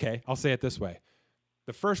 Okay, I'll say it this way.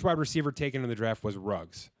 The first wide receiver taken in the draft was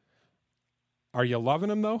Ruggs. Are you loving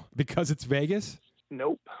him, though, because it's Vegas?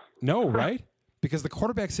 Nope. No, right? Because the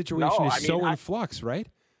quarterback situation is in flux, right?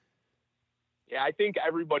 Yeah, I think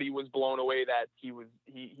everybody was blown away that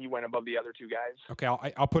he went above the other 2 guys. Okay,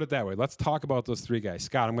 I'll put it that way. Let's talk about those 3 guys.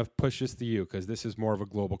 Scott, I'm going to push this to you because this is more of a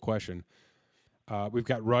global question. We've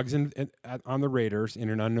got Ruggs on the Raiders in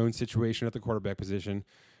an unknown situation at the quarterback position.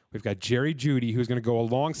 We've got Jerry Jeudy, who's going to go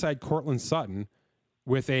alongside Courtland Sutton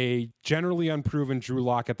with a generally unproven Drew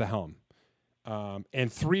Lock at the helm. And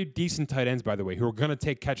 3 decent tight ends, by the way, who are going to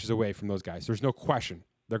take catches away from those guys. There's no question.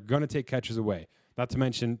 They're going to take catches away. Not to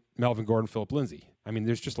mention Melvin Gordon, Phillip Lindsay. I mean,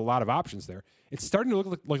 there's just a lot of options there. It's starting to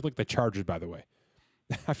look like the Chargers, by the way.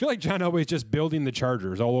 I feel like John Elway's just building the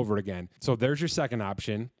Chargers all over again. So there's your second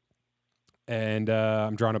option. And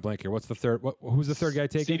I'm drawing a blank here. What's the third? Who's the third guy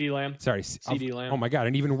taking? CeeDee Lamb. Sorry. CeeDee Lamb. Oh, my God.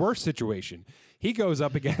 An even worse situation. He goes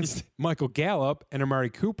up against Michael Gallup and Amari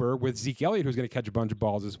Cooper with Zeke Elliott, who's going to catch a bunch of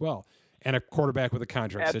balls as well. And a quarterback with a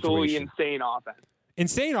contract situation. Absolutely insane offense.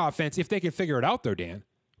 Insane offense if they can figure it out, though, Dan.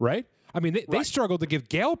 Right? I mean, they struggled to give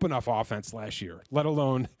Gallup enough offense last year, let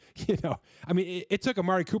alone, I mean, it took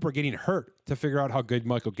Amari Cooper getting hurt to figure out how good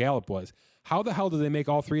Michael Gallup was. How the hell do they make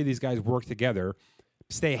all 3 of these guys work together,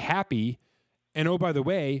 stay happy, and oh, by the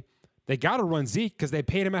way, they got to run Zeke because they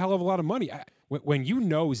paid him a hell of a lot of money. When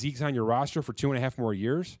Zeke's on your roster for 2.5 more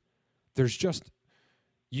years, there's just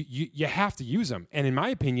you have to use him. And in my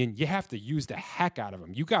opinion, you have to use the heck out of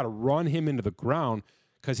him. You got to run him into the ground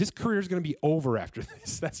because his career is going to be over after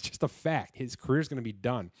this. That's just a fact. His career is going to be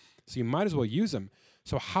done. So you might as well use him.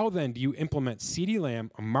 So how then do you implement CeeDee Lamb,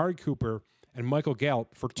 Amari Cooper, and Michael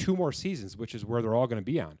Gallup for 2 more seasons, which is where they're all going to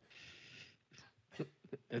be on?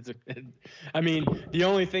 The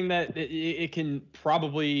only thing that it can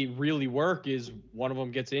probably really work is one of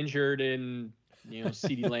them gets injured and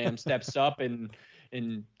CeeDee Lamb steps up and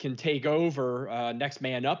can take over, next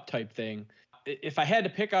man up type thing. If I had to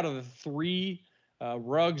pick out of the 3,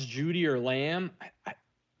 Ruggs, Jeudy, or Lamb,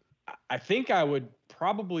 I think I would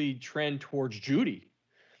probably trend towards Jeudy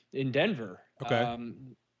in Denver. Okay.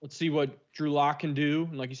 Let's see what Drew Lock can do.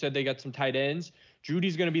 And like you said, they got some tight ends.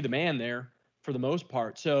 Judy's going to be the man there for the most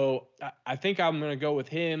part. So I think I'm going to go with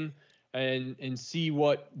him and see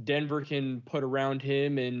what Denver can put around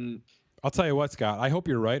him. And I'll tell you what, Scott, I hope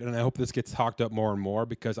you're right, and I hope this gets talked up more and more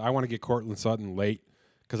because I want to get Courtland Sutton late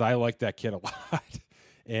because I like that kid a lot.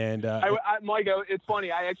 And Mike, it's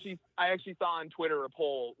funny. I actually saw on Twitter a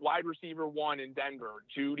poll: wide receiver 1 in Denver,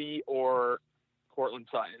 Jeudy or Courtland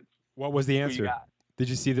Sutton. What was the answer? Did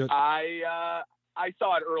you see the? I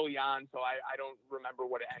saw it early on, so I don't remember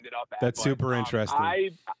what it ended up at. That's super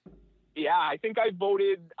interesting. Yeah, I think I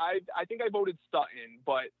voted Sutton,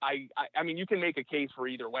 but I mean, you can make a case for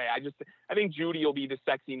either way. I think Judy will be the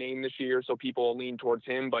sexy name this year, so people will lean towards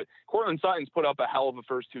him. But Cortland Sutton's put up a hell of a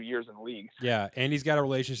first 2 years in the league. Yeah, and he's got a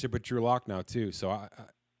relationship with Drew Lock now too. So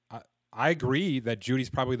I agree that Judy's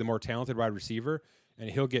probably the more talented wide receiver, and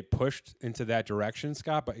he'll get pushed into that direction,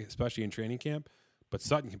 Scott, but especially in training camp. But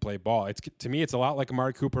Sutton can play ball. To me, it's a lot like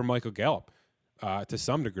Amari Cooper and Michael Gallup to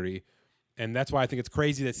some degree. And that's why I think it's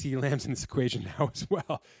crazy that CeeDee Lamb's in this equation now as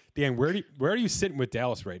well. Dan, where are you sitting with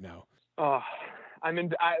Dallas right now?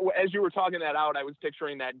 As you were talking that out, I was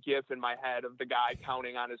picturing that GIF in my head of the guy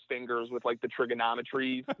counting on his fingers with like the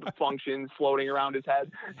trigonometry functions floating around his head.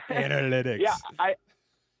 Analytics. Yeah,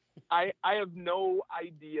 I have no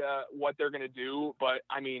idea what they're going to do, but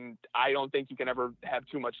I mean, I don't think you can ever have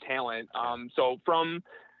too much talent. So from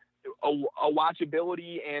a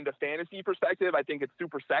watchability and a fantasy perspective, I think it's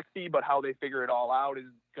super sexy, but how they figure it all out is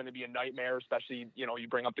going to be a nightmare, especially, you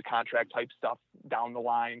bring up the contract type stuff down the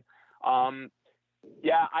line.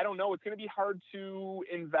 Yeah, I don't know. It's going to be hard to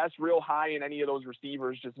invest real high in any of those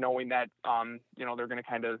receivers, just knowing that, they're going to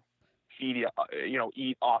kind of feed,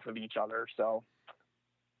 eat off of each other. So,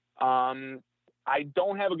 I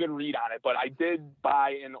don't have a good read on it, but I did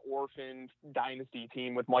buy an orphan dynasty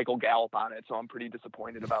team with Michael Gallup on it, so I'm pretty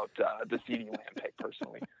disappointed about the CeeDee Lamb pick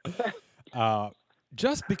personally.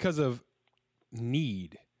 Just because of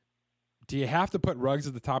need, do you have to put Ruggs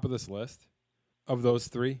at the top of this list of those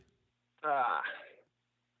three?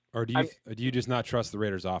 Or do you just not trust the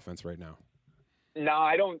Raiders' offense right now? No,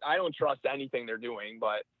 I don't trust anything they're doing,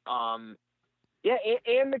 but yeah,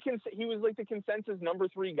 and he was like the consensus number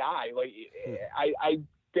 3 guy. Like, I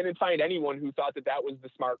didn't find anyone who thought that was the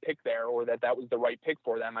smart pick there, or that was the right pick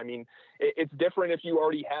for them. I mean, it's different if you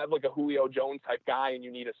already have like a Julio Jones type guy and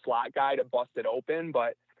you need a slot guy to bust it open.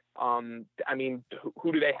 But I mean,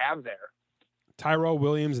 who do they have there? Tyrell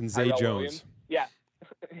Williams and Zay Jones. Williams? Yeah.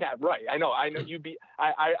 Yeah, right. I know I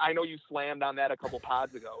know you slammed on that a couple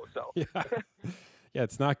pods ago. So yeah,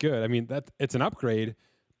 it's not good. I mean, it's an upgrade.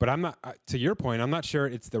 But I'm not, to your point, I'm not sure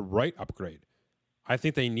it's the right upgrade. I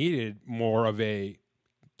think they needed more of a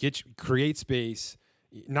create space,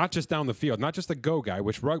 not just down the field, not just a go guy,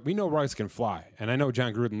 which we know Ruggs can fly. And I know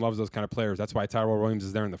John Gruden loves those kind of players. That's why Tyrell Williams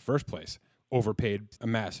is there in the first place, overpaid a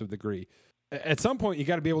massive degree. At some point, you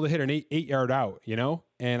got to be able to hit an 8-yard out,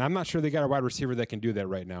 And I'm not sure they got a wide receiver that can do that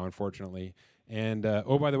right now, unfortunately. And,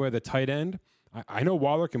 by the way, the tight end, I know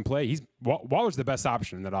Waller can play. Waller's the best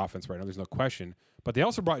option in that offense right now. There's no question. But they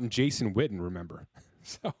also brought in Jason Witten, remember?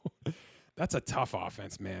 So that's a tough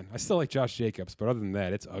offense, man. I still like Josh Jacobs, but other than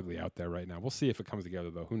that, it's ugly out there right now. We'll see if it comes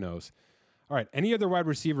together, though. Who knows? All right, any other wide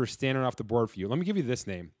receivers standing off the board for you? Let me give you this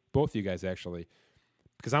name, both of you guys, actually,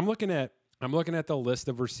 because I'm looking at the list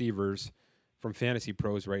of receivers from Fantasy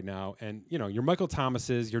Pros right now, and your Michael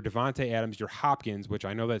Thomases, your Devontae Adams, your Hopkins, which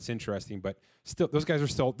I know that's interesting, but still, those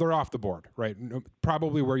guys they're off the board, right?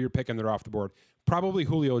 Probably where you're picking, they're off the board. Probably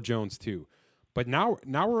Julio Jones too. But now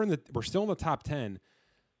we're still in the top 10.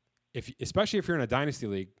 Especially if you're in a dynasty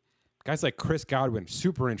league, guys like Chris Godwin,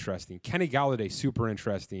 super interesting. Kenny Golladay, super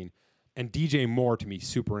interesting, and DJ Moore to me,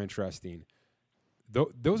 super interesting.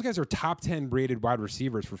 Those guys are top 10 rated wide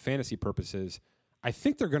receivers for fantasy purposes. I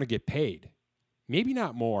think they're going to get paid. Maybe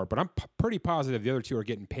not more, but I'm pretty positive the other two are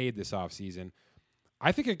getting paid this offseason.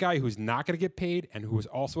 I think a guy who's not going to get paid and who is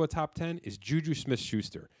also a top 10 is Juju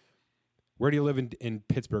Smith-Schuster. Where do you live in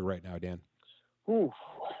Pittsburgh right now, Dan? Ooh,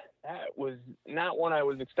 that was not one I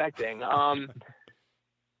was expecting.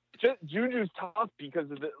 Juju's tough because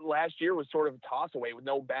last year was sort of a toss away with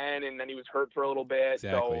no Ben, and then he was hurt for a little bit.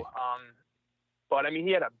 Exactly. So, but I mean,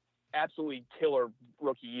 he had an absolutely killer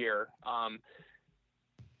rookie year.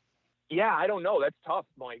 Yeah, I don't know. That's tough,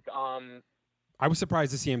 Mike. I was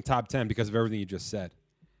surprised to see him top 10 because of everything you just said.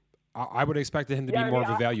 I would have expected him to be more of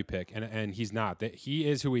a value pick, and he's not. He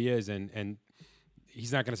is who he is, and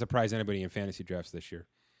he's not going to surprise anybody in fantasy drafts this year.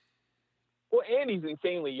 Well, and he's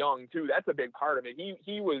insanely young too. That's a big part of it.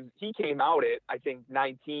 He came out at, I think,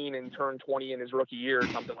 19 and turned 20 in his rookie year or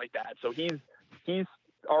something like that. So he's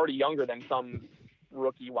already younger than some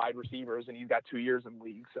rookie wide receivers, and he's got 2 years in the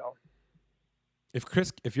league. So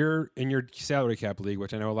if you're in your salary cap league,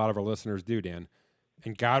 which I know a lot of our listeners do, Dan,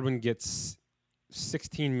 and Godwin gets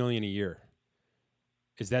 $16 million a year,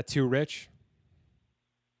 is that too rich?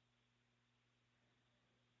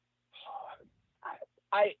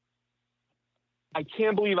 I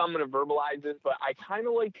can't believe I'm going to verbalize this, but I kind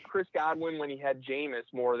of like Chris Godwin when he had Jameis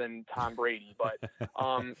more than Tom Brady. But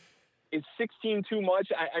is 16 too much?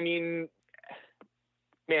 I mean,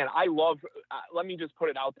 man, let me just put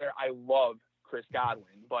it out there. I love Chris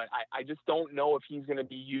Godwin, but I just don't know if he's going to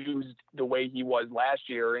be used the way he was last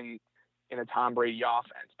year in a Tom Brady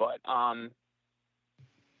offense. But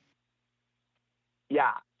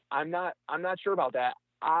yeah, I'm not sure about that.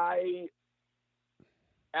 I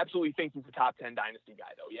absolutely think he's a top 10 dynasty guy,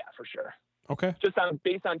 though. Yeah, for sure. Okay. Just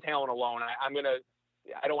based on talent alone,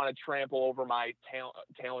 I don't want to trample over my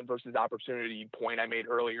talent versus opportunity point I made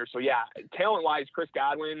earlier. So yeah, talent-wise, Chris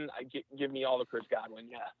Godwin, give me all the Chris Godwin.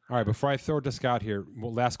 Yeah. All right. Before I throw it to Scott here,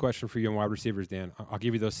 last question for you on wide receivers, Dan. I'll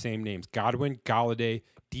give you those same names: Godwin, Galladay,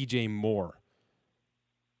 DJ Moore.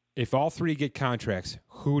 If all three get contracts,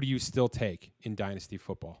 who do you still take in dynasty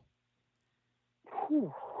football?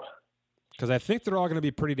 Because I think they're all going to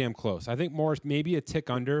be pretty damn close. I think Moore's maybe a tick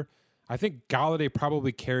under. I think Galladay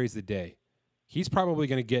probably carries the day. He's probably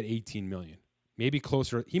going to get $18 million, maybe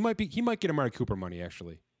closer. He might get Amari Cooper money,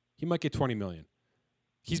 actually. He might get $20 million.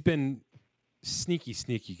 He's been sneaky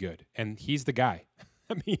good, and he's the guy.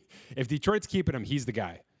 I mean, if Detroit's keeping him, he's the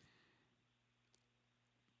guy.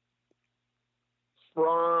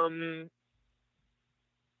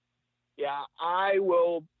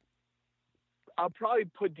 I'll probably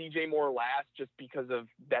put DJ Moore last just because of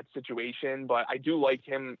that situation, but I do like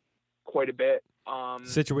him quite a bit.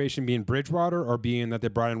 Situation being Bridgewater, or being that they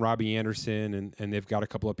brought in Robbie Anderson and they've got a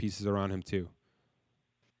couple of pieces around him too?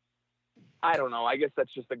 I don't know. I guess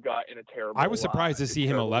that's just a gut in a terrible. I was surprised to see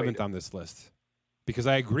him 11th on this list, because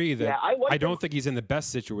I agree that I don't think he's in the best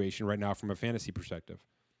situation right now from a fantasy perspective.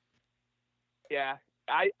 Yeah.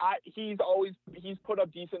 He's put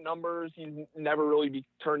up decent numbers. He's never really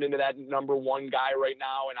turned into that number one guy right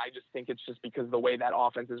now, and I just think it's just because of the way that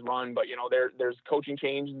offense is run. But there's coaching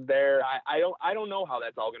changes there. I don't know how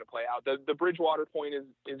that's all going to play out. The Bridgewater point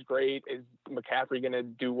is great. Is McCaffrey going to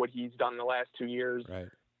do what he's done the last 2 years? Right.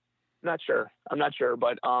 I'm not sure,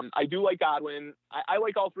 but I do like Godwin. I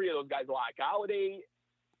like all three of those guys a lot. Galladay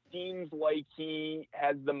seems like he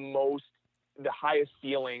has the highest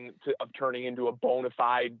ceiling of turning into a bona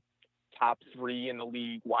fide top 3 in the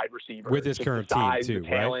league wide receiver with his current team too,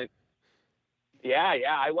 right? Yeah,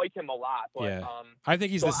 I like him a lot. But, yeah, I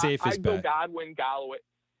think he's the safest I'd bet. go Godwin, Galloway.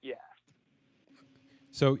 Yeah.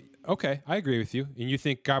 So okay, I agree with you. And you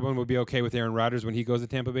think Godwin would be okay with Aaron Rodgers when he goes to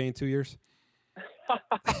Tampa Bay in 2 years?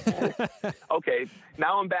 Okay,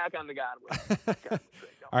 now I'm back on the Godwin.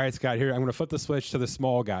 All right, Scott. Here I'm going to flip the switch to the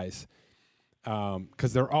small guys.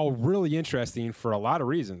 Because they're all really interesting for a lot of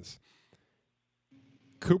reasons.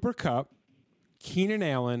 Cooper Kupp, Keenan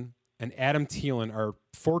Allen, and Adam Thielen are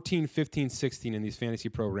 14, 15, 16 in these Fantasy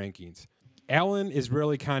Pro rankings. Allen is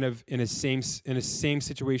really kind of in his same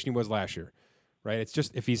situation he was last year, right? It's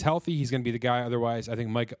just if he's healthy, he's going to be the guy. Otherwise, I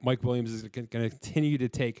think Mike Williams is going to continue to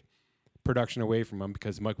take production away from him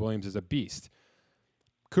because Mike Williams is a beast.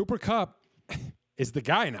 Cooper Kupp is the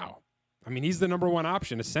guy now. I mean, he's the number one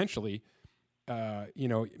option essentially.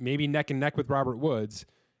 Maybe neck and neck with Robert Woods,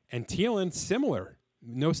 and Thielen similar.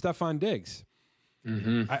 No Stephon Diggs.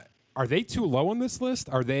 Mm-hmm. Are they too low on this list?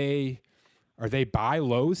 Are they buy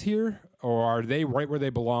lows here, or are they right where they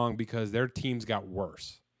belong because their teams got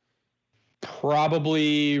worse?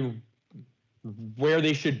 Probably where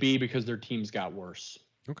they should be because their teams got worse.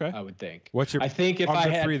 Okay, I would think. I think if I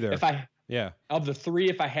had of the three,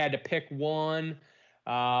 if I had to pick one.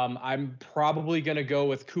 I'm probably going to go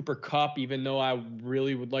with Cooper Kupp, even though I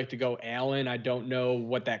really would like to go Allen. I don't know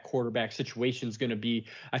what that quarterback situation is going to be.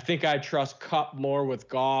 I think I trust Kupp more with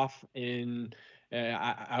Goff, and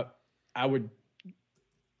I would.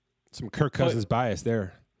 Some Kirk Cousins bias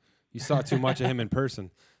there. You saw too much of him in person.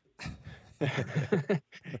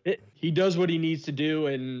 He does what he needs to do,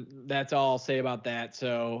 and that's all I'll say about that.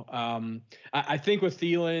 So I think with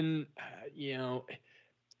Thielen,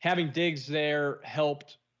 having Diggs there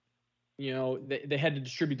helped. They had to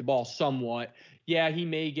distribute the ball somewhat. Yeah, he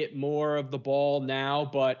may get more of the ball now,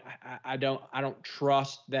 but I don't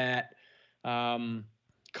trust that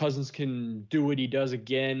Cousins can do what he does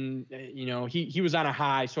again. He was on a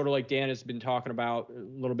high, sort of like Dan has been talking about a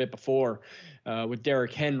little bit before with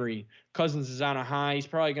Derrick Henry. Cousins is on a high. He's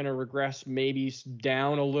probably going to regress maybe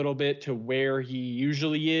down a little bit to where he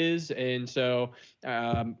usually is. And so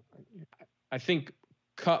I think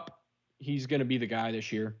Kupp, he's going to be the guy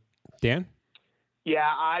this year. Dan? Yeah,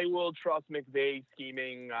 I will trust McVay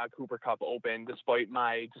scheming Cooper Kupp open, despite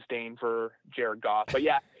my disdain for Jared Goff. But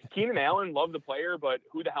yeah, Keenan Allen, love the player, but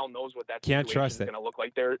who the hell knows what that situation is going to look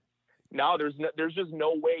like there. No, there's just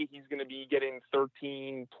no way he's going to be getting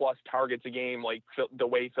 13 plus targets a game like the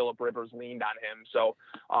way Phillip Rivers leaned on him. So,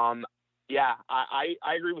 yeah, I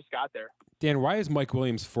agree with Scott there. Dan, why is Mike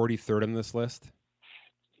Williams 43rd on this list?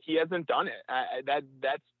 He hasn't done it.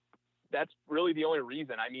 That's really the only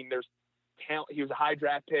reason. I mean, there's talent. He was a high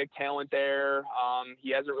draft pick, talent there.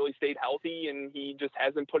 He hasn't really stayed healthy, and he just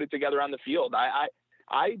hasn't put it together on the field.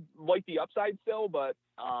 I like the upside still, but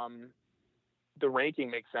the ranking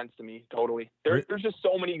makes sense to me totally. There's just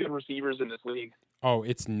so many good receivers in this league. Oh,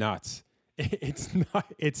 it's nuts.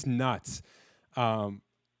 It's nuts.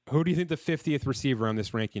 Who do you think the 50th receiver on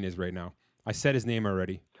this ranking is right now? I said his name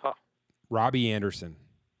already. Huh. Robbie Anderson.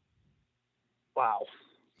 Wow.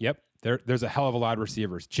 Yep. There's a hell of a lot of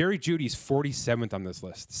receivers. Jerry Jeudy's 47th on this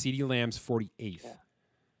list. CeeDee Lamb's 48th.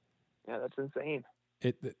 Yeah, that's insane.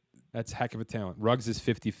 That's a heck of a talent. Ruggs is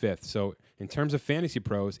 55th. So in terms of fantasy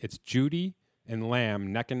pros, it's Jeudy and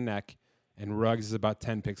Lamb neck and neck, and Ruggs is about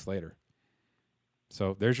 10 picks later.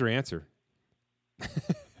 So there's your answer.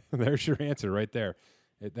 There's your answer right there.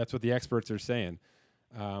 That's what the experts are saying.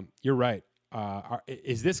 You're right.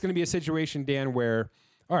 Is this going to be a situation, Dan, where,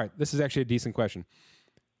 all right, this is actually a decent question.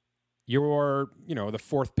 You're, the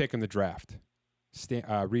fourth pick in the draft,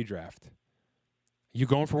 redraft. You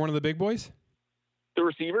going for one of the big boys? The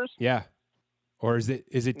receivers? Yeah. Or is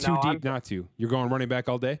it too deep not to? You're going running back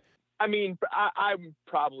all day? I mean, I'm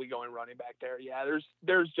probably going running back there. Yeah,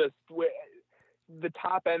 there's just the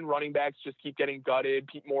top end running backs just keep getting gutted.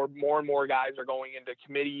 More and more guys are going into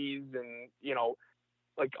committees, and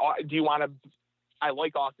do you want to? I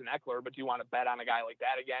like Austin Eckler, but do you want to bet on a guy like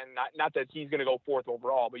that again? Not that he's going to go fourth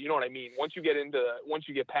overall, but you know what I mean. Once you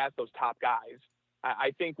get past those top guys,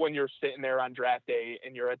 I think when you're sitting there on draft day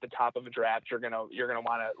and you're at the top of a draft, you're gonna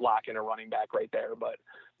want to lock in a running back right there. But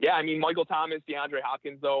yeah, I mean, Michael Thomas, DeAndre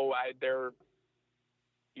Hopkins, though,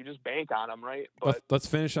 you just bank on them, right? But let's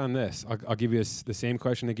finish on this. I'll give you the same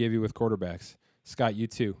question I gave you with quarterbacks. Scott, you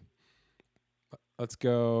too. Let's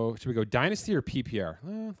go. Should we go Dynasty or PPR?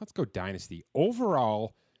 Let's go Dynasty.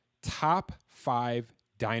 Overall, top 5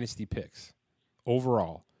 Dynasty picks.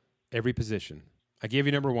 Overall, every position. I gave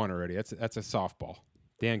you number 1 already. That's a softball.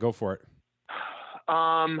 Dan, go for it.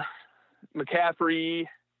 McCaffrey,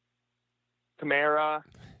 Kamara.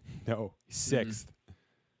 No, 6th.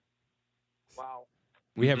 Wow.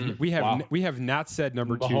 We have not said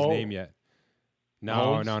number 2's name yet.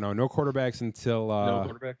 No quarterbacks until. No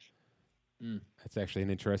quarterbacks. That's actually an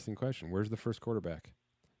interesting question. Where's the first quarterback?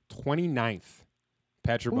 29th,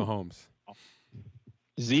 Patrick Mahomes.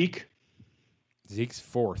 Zeke's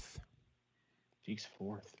 4th. Zeke's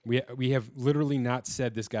 4th. We have literally not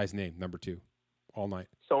said this guy's name, number 2, all night.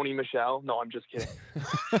 Sony Michel. No, I'm just kidding.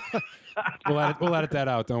 We'll edit that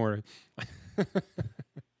out. Don't worry.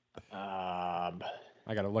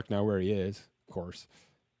 I got to look now where he is, of course.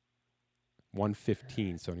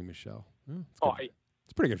 115, Sony Michel.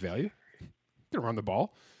 It's pretty good value. Can run the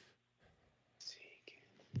ball.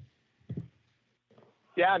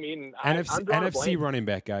 Yeah, I mean, NFC running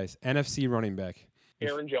back, guys. NFC running back.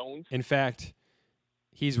 Aaron Jones. In fact,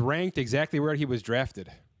 he's ranked exactly where he was drafted.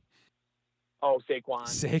 Oh, Saquon.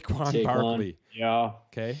 Saquon Barkley. Yeah.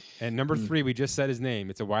 Okay. And number 3, we just said his name.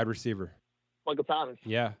 It's a wide receiver. Michael Thomas.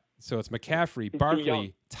 Yeah. So it's McCaffrey,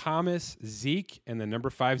 Barkley, Thomas, Zeke, and then number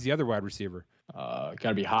 5's the other wide receiver. Got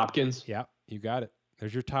to be Hopkins. Yeah, you got it.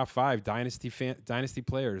 There's your top 5 dynasty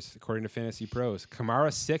players according to Fantasy Pros.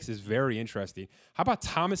 Kamara 6 is very interesting. How about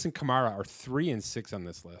Thomas and Kamara are 3 and 6 on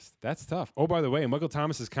this list? That's tough. Oh, by the way, Michael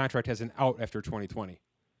Thomas's contract has an out after 2020.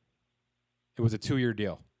 It was a 2-year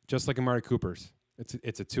deal, just like Amari Cooper's.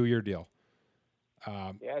 It's a 2-year deal.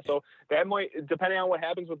 So that might, depending on what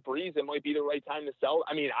happens with Breeze, it might be the right time to sell.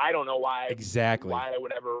 I mean, I don't know why I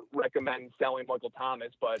would ever recommend selling Michael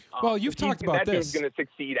Thomas, but well, you've talked about this. That dude's going to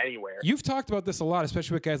succeed anywhere. You've talked about this a lot,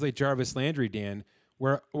 especially with guys like Jarvis Landry, Dan,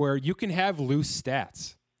 where you can have loose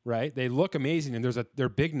stats, right? They look amazing and they're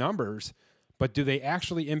big numbers, but do they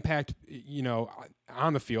actually impact,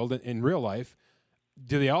 on the field in real life?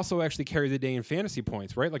 Do they also actually carry the day in fantasy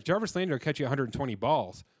points, right? Like Jarvis Landry will catch you 120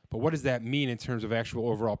 balls. But what does that mean in terms of actual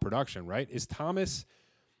overall production, right? Is Thomas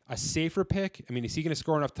a safer pick? I mean, is he going to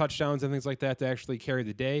score enough touchdowns and things like that to actually carry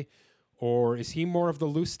the day? Or is he more of the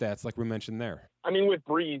loose stats like we mentioned there? I mean, with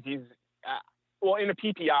Breeze, he's in a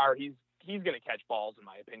PPR, he's going to catch balls, in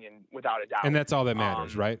my opinion, without a doubt. And that's all that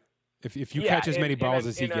matters, right? If you catch as many balls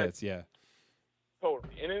as he gets, yeah.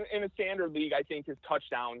 Totally. And in a standard league, I think his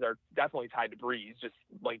touchdowns are definitely tied to Breeze, just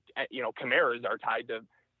like, Kamara's are tied to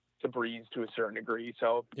Breeze to a certain degree.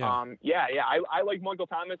 So, I like Michael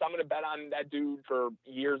Thomas. I'm going to bet on that dude for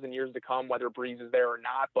years and years to come, whether Breeze is there or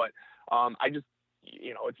not. But I just,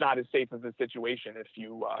 it's not as safe as a situation if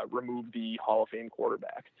you remove the Hall of Fame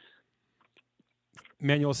quarterback.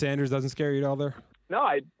 Emmanuel Sanders doesn't scare you at all there?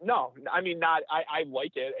 I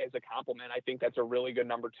like it as a compliment. I think that's a really good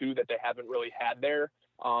number 2 that they haven't really had there.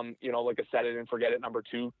 Like a set it and forget it number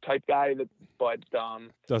 2 type guy.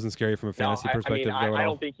 Doesn't scare you from a fantasy perspective. I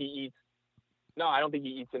don't think he eats. No, I don't think he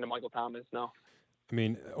eats into Michael Thomas. No. I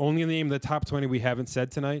mean, only name the top 20 we haven't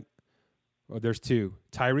said tonight. Well, there's 2.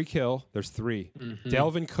 Tyreek Hill, there's 3. Mm-hmm.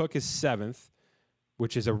 Dalvin Cook is 7th,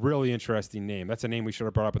 which is a really interesting name. That's a name we should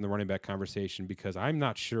have brought up in the running back conversation because I'm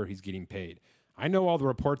not sure he's getting paid. I know all the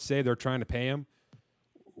reports say they're trying to pay him.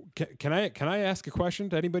 Can I ask a question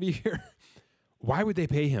to anybody here? Why would they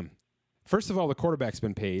pay him? First of all, the quarterback's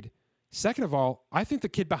been paid. Second of all, I think the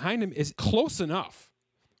kid behind him is close enough,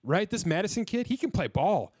 right? This Madison kid, he can play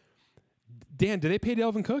ball. Dan, do they pay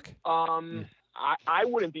Dalvin Cook? I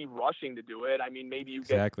wouldn't be rushing to do it. I mean, maybe you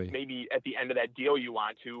get maybe at the end of that deal you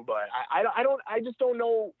want to, but I just don't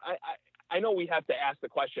know. I know we have to ask the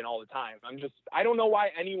question all the time. I don't know why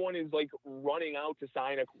anyone is like running out to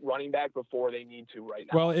sign a running back before they need to right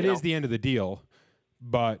now. Well, it is the end of the deal,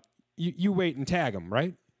 but you wait and tag him,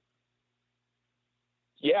 right?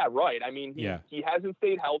 Yeah, right. I mean, he hasn't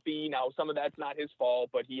stayed healthy. Now, some of that's not his fault,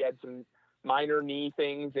 but he had some minor knee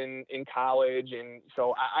things in college. And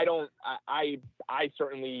so I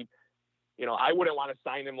certainly, I wouldn't want to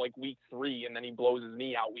sign him like week 3 and then he blows his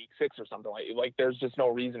knee out week 6 or something like there's just no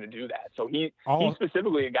reason to do that. So he's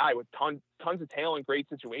specifically a guy with tons of talent, great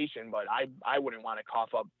situation, but I wouldn't want to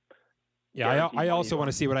cough up. Yeah. I also want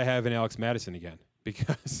to see what I have in Alex Madison again,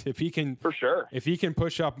 because if he can, for sure, if he can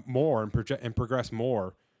push up more and progress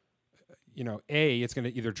more, it's going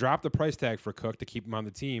to either drop the price tag for Cook to keep him on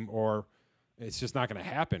the team, or it's just not going to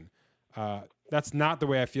happen. That's not the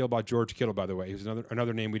way I feel about George Kittle, by the way. He's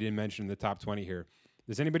another name we didn't mention in the top 20 here.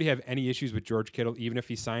 Does anybody have any issues with George Kittle, even if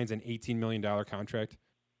he signs an $18 million contract?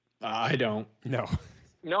 I don't. No.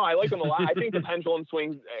 No, I like him a lot. I think the pendulum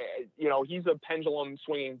swings, he's a pendulum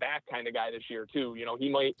swinging back kind of guy this year too. He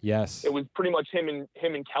might, yes, it was pretty much him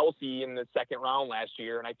and Kelsey in the second round last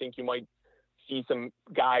year. And I think you might see some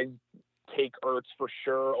guys take Ertz for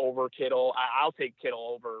sure over Kittle. I'll take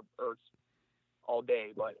Kittle over Ertz all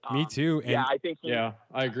day, but me too. And I think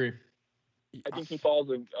I agree. I think he falls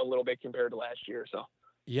a little bit compared to last year. So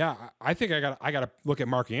yeah, I think I got to look at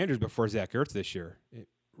Mark Andrews before Zach Ertz this year,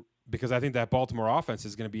 because I think that Baltimore offense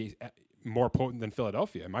is going to be more potent than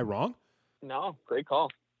Philadelphia. Am I wrong? No, great call.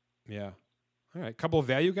 Yeah. All right, couple of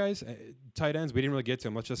value guys, tight ends. We didn't really get to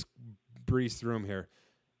them. Let's just breeze through them here.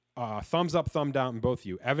 Thumbs up, thumb down, both of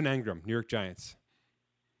you. Evan Engram, New York Giants.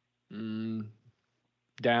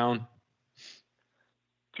 Down.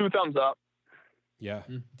 2 thumbs up. Yeah.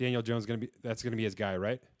 Daniel Jones that's gonna be his guy,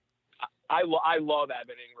 right? I love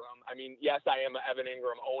Evan Engram. I mean, yes, I am an Evan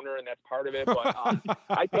Engram owner, and that's part of it. But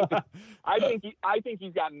I think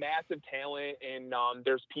he's got massive talent, and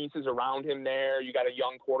there's pieces around him there. You got a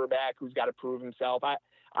young quarterback who's got to prove himself.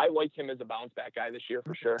 I like him as a bounce back guy this year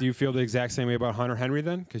for sure. Do you feel the exact same way about Hunter Henry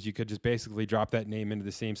then? Because you could just basically drop that name into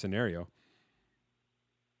the same scenario.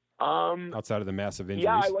 Outside of the massive injuries.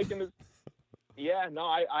 Yeah, I like him.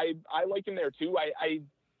 I like him there too.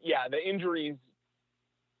 The injuries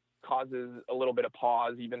causes a little bit of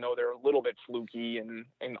pause, even though they're a little bit fluky and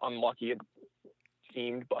unlucky, it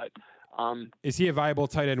seemed. But is he a viable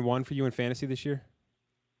tight end 1 for you in fantasy this year?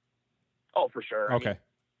 Oh, for sure. Okay.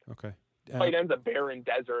 Tight end's a barren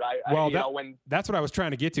desert. That's what I was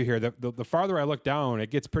trying to get to here. The farther I look down,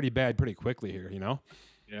 it gets pretty bad pretty quickly here.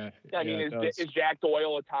 Yeah. I mean, is Jack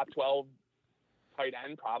Doyle a top 12 tight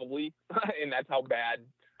end? Probably, and that's how bad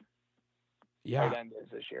tight end is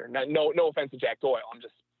this year. No offense to Jack Doyle. I'm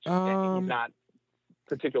just saying he's not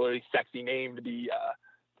particularly sexy name to be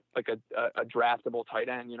like a draftable tight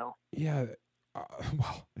end. Yeah.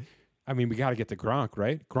 Well, I mean, we got to get to Gronk,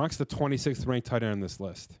 right? Gronk's the 26th ranked tight end on this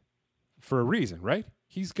list for a reason, right?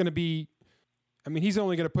 He's going to be. I mean, he's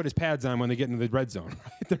only going to put his pads on when they get into the red zone.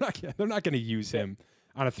 Right? They're not going to use him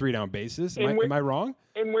on a 3-down basis. Am I wrong?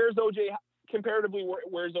 And where's OJ comparatively?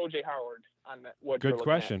 Where's OJ Howard on that? Good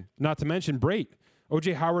question. Not to mention Brate.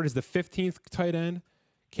 OJ Howard is the 15th tight end.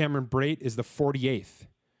 Cameron Brate is the 48th.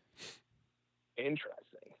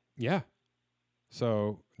 Interesting. Yeah.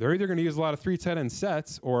 So they're either going to use a lot of 3 tight end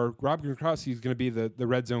sets, or Rob Gronkowski is going to be the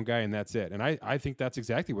red zone guy, and that's it. And I think that's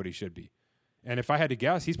exactly what he should be. And if I had to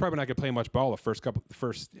guess, he's probably not going to play much ball the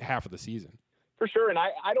first half of the season. For sure. And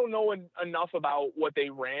I don't know enough about what they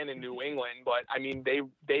ran in New England, but I mean,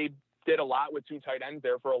 they did a lot with 2 tight ends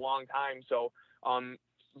there for a long time. So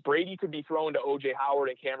Brady could be thrown to OJ Howard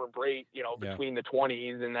and Cameron Brate, between the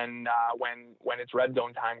 20s. And then when it's red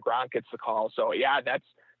zone time, Gronk gets the call. So yeah,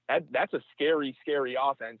 that's a scary, scary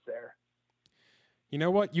offense there. You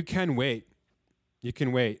know what? You can wait.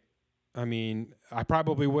 I mean, I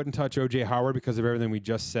probably wouldn't touch O.J. Howard because of everything we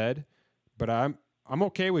just said, but I'm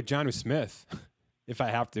okay with Jonnu Smith if I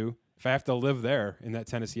have to. If I have to live there in that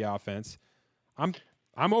Tennessee offense,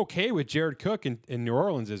 I'm okay with Jared Cook in New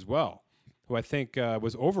Orleans as well, who I think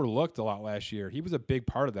was overlooked a lot last year. He was a big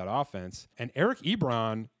part of that offense. And Eric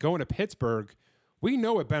Ebron going to Pittsburgh, we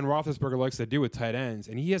know what Ben Roethlisberger likes to do with tight ends,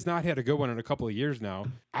 and he has not had a good one in a couple of years now.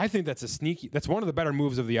 I think that's one of the better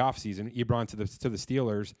moves of the offseason, Ebron to the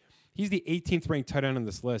Steelers. He's the 18th ranked tight end on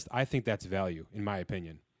this list. I think that's value, in my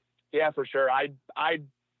opinion. Yeah, for sure. I'd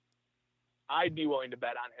be willing to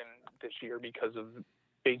bet on him this year because of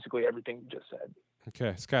basically everything you just said.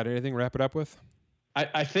 Okay, Scott, anything to wrap it up with?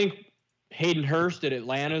 I think Hayden Hurst at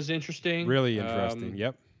Atlanta is interesting. Really interesting.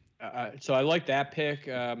 Yep. So I like that pick.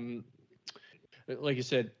 Like you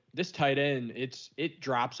said, this tight end, it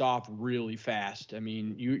drops off really fast. I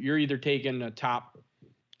mean, you're either taking a top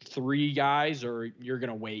 3 guys or you're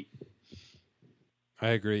gonna wait. I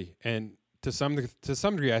agree, and to some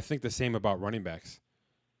degree, I think the same about running backs.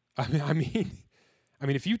 I mean,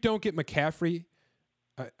 if you don't get McCaffrey,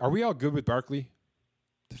 are we all good with Barkley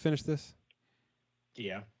to finish this?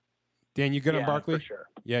 Yeah. Dan, you good on Barkley? For sure.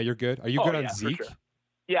 Yeah, you're good. Are you good on Zeke? For sure.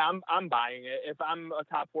 Yeah, I'm buying it. If I'm a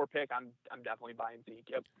top 4 pick, I'm definitely buying Zeke.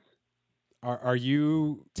 Yep. Are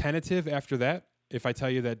you tentative after that? If I tell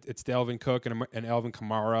you that it's Dalvin Cook and Alvin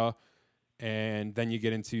Kamara, and then you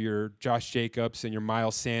get into your Josh Jacobs and your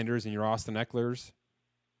Miles Sanders and your Austin Ecklers,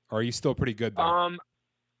 or are you still pretty good there?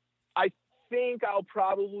 I think I'll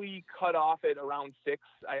probably cut off at around 6.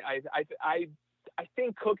 I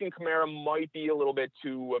think Cook and Kamara might be a little bit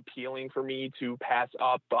too appealing for me to pass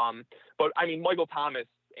up. But I mean, Michael Thomas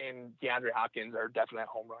and DeAndre Hopkins are definite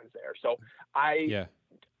home runs there. So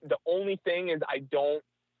the only thing is I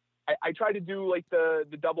tried to do like the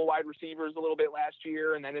double wide receivers a little bit last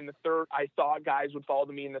year. And then in the third, I thought guys would fall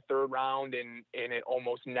to me in the 3rd round and it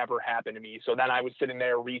almost never happened to me. So then I was sitting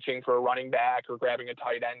there reaching for a running back or grabbing a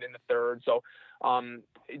tight end in the 3rd. So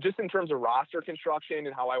just in terms of roster construction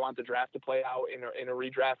and how I want the draft to play out in a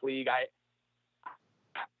redraft league,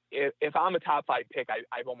 if I'm a top 5 pick,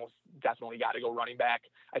 I've almost definitely got to go running back.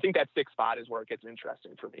 I think that 6th spot is where it gets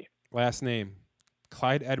interesting for me. Last name,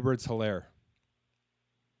 Clyde Edwards-Helaire,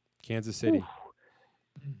 Kansas City. Oof.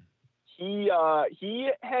 He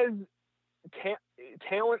has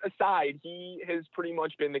talent aside, he has pretty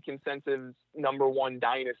much been the consensus number 1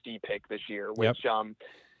 dynasty pick this year, which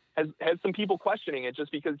has some people questioning it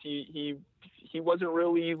just because he wasn't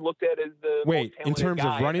really looked at as the Wait, most in terms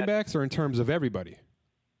guy of running backs or in terms of everybody?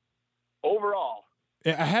 Overall.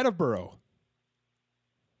 Ahead of Burrow.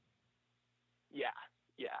 Yeah.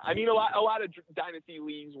 I mean, a lot of dynasty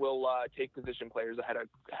leagues will take position players ahead of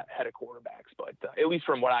quarterbacks, but at least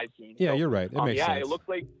from what I've seen. Yeah, so, you're right. It makes sense. It looks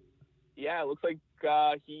like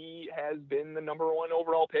he has been the number 1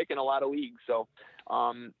 overall pick in a lot of leagues. So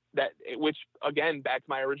which again, back to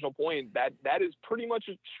my original point, that is pretty much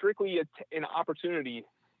strictly an opportunity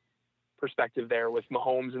perspective there with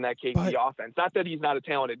Mahomes and that KC offense. Not that he's not a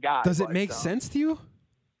talented guy. Does it make sense to you?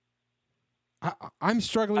 I'm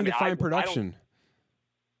struggling to find production.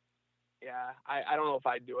 I don't know if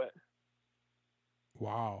I'd do it.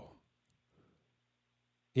 Wow.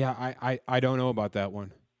 Yeah, I don't know about that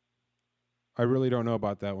one. I really don't know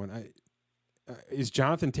about that one. Is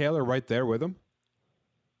Jonathan Taylor right there with him?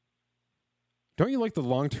 Don't you like the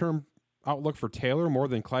long-term outlook for Taylor more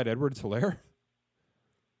than Clyde Edwards-Helaire?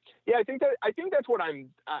 Yeah, I think that's what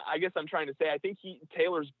I guess I'm trying to say. I think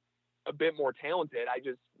Taylor's a bit more talented. I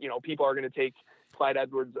just, people are going to take Clyde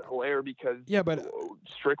Edwards-Helaire because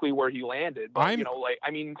strictly where he landed. But,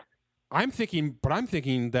 I'm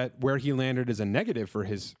thinking that where he landed is a negative for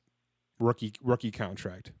his rookie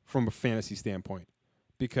contract from a fantasy standpoint,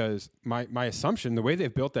 because my assumption, the way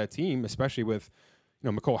they've built that team, especially with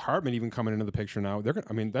Mecole Hardman even coming into the picture now,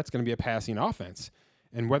 that's going to be a passing offense,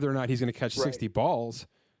 and whether or not he's going to catch 60 balls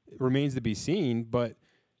remains to be seen. But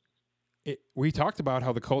we talked about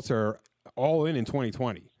how the Colts are all in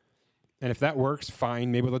 2020, and if that works,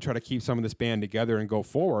 fine. Maybe they'll try to keep some of this band together and go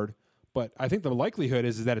forward. But I think the likelihood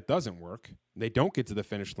is that it doesn't work. They don't get to the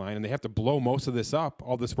finish line, and they have to blow most of this up,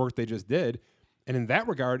 all this work they just did. And in that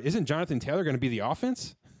regard, isn't Jonathan Taylor going to be the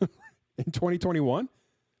offense in 2021?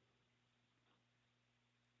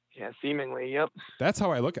 Yeah, seemingly, yep. That's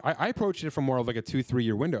how I look. I approach it from more of like a 2-3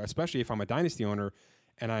 year window, especially if I'm a dynasty owner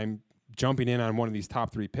and I'm jumping in on one of these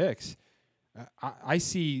top 3 picks. I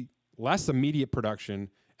see less immediate production,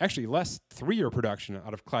 actually less 3-year production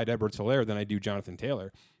out of Clyde Edwards-Helaire than I do Jonathan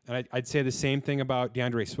Taylor. And I'd say the same thing about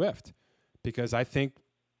DeAndre Swift, because I think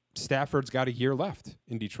Stafford's got a year left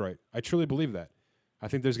in Detroit. I truly believe that. I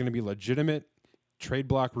think there's going to be legitimate trade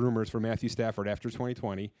block rumors for Matthew Stafford after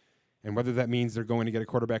 2020, and whether that means they're going to get a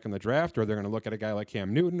quarterback in the draft, or they're going to look at a guy like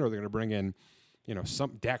Cam Newton, or they're going to bring in,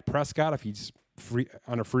 some Dak Prescott if he's free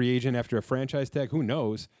on a free agent after a franchise tag. Who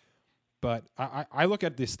knows? But I look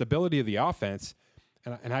at the stability of the offense,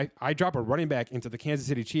 and I drop a running back into the Kansas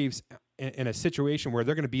City Chiefs in a situation where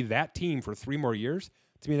they're going to be that team for 3 more years.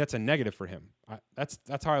 To me, that's a negative for him. That's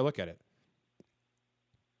how I look at it.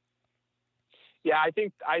 Yeah, I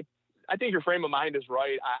think your frame of mind is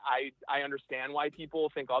right. I understand why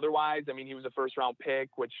people think otherwise. I mean, he was a first round pick,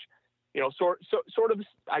 which, sort of,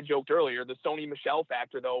 I joked earlier, the Sony Michel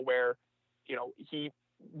factor though, where,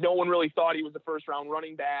 no one really thought he was a first round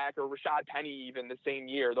running back, or Rashad Penny even the same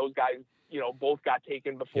year. Those guys, both got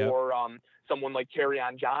taken before someone like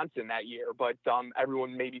Kerryon Johnson that year. But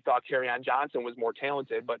everyone maybe thought Kerryon Johnson was more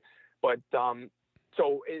talented. But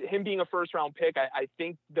so him being a first round pick, I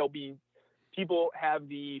think people have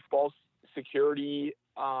the false security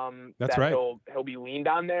That's that right. he'll be leaned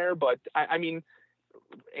on there. But I mean,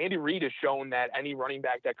 Andy Reid has shown that any running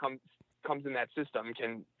back that comes in that system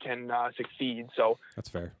can succeed. So that's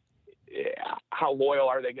fair. Yeah, how loyal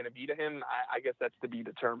are they going to be to him? I guess that's to be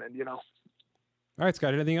determined, All right,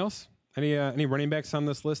 Scott, anything else? Any running backs on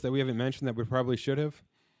this list that we haven't mentioned that we probably should have?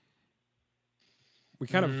 We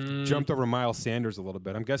kind of jumped over Miles Sanders a little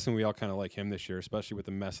bit. I'm guessing we all kind of like him this year, especially with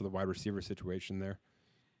the mess of the wide receiver situation there.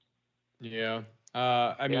 Yeah.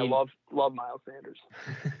 I love Miles Sanders.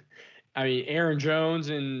 I mean, Aaron Jones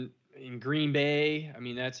in Green Bay. I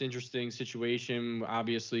mean, that's an interesting situation,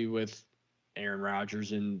 obviously, with Aaron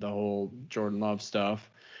Rodgers and the whole Jordan Love stuff.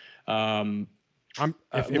 If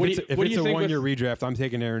it's a 1 year redraft, I'm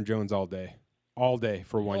taking Aaron Jones all day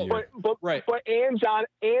for 1 year. But right. But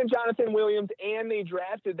Jonathan Williams, and they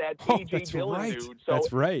drafted that A.J. Dillon dude. So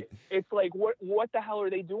that's right. It's like, what the hell are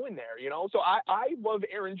they doing there? So I love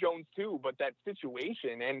Aaron Jones too, but that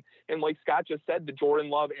situation and like Scott just said, the Jordan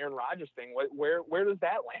Love, Aaron Rodgers thing, where does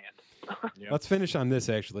that land? Yep. Let's finish on this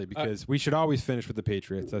actually, because we should always finish with the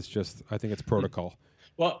Patriots. I think it's protocol.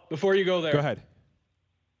 Well, before you go there, go ahead.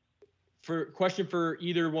 Question for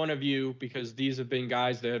either one of you, because these have been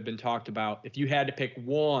guys that have been talked about. If you had to pick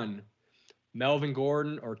one, Melvin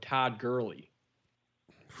Gordon or Todd Gurley?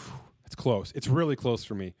 It's close. It's really close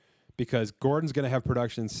for me, because Gordon's going to have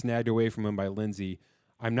production snagged away from him by Lindsey.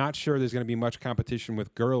 I'm not sure there's going to be much competition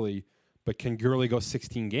with Gurley, but can Gurley go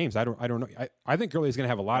 16 games? I don't know. I think Gurley's going to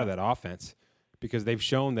have a lot of that offense, because they've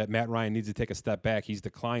shown that Matt Ryan needs to take a step back. He's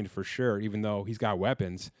declined for sure, even though he's got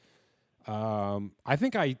weapons. I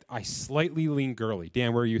think I slightly lean Gurley.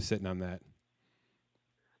 Dan, where are you sitting on that?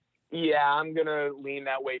 Yeah, I'm going to lean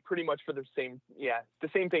that way pretty much for the same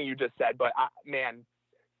thing you just said. But man,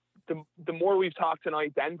 the more we've talked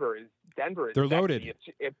tonight, Denver is they're sexy. loaded.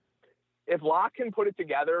 If Locke can put it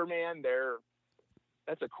together, man,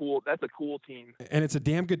 that's a cool team. And it's a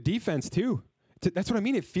damn good defense too. That's what I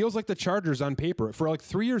mean. It feels like the Chargers on paper. For like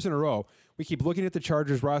 3 years in a row, we keep looking at the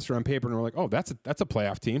Chargers roster on paper and we're like, oh, that's a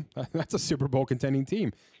playoff team. That's a Super Bowl contending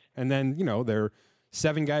team. And then, they're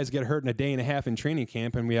 7 guys get hurt in a day and a half in training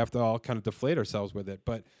camp, and we have to all kind of deflate ourselves with it.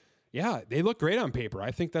 But yeah, they look great on paper. I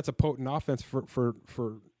think that's a potent offense for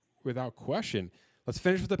without question. Let's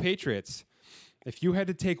finish with the Patriots. If you had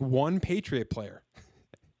to take one Patriot player,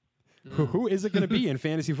 who is it going to be in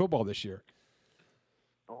fantasy football this year?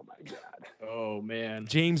 Oh my God. Oh man.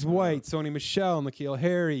 James White, Sony Michel, N'Keal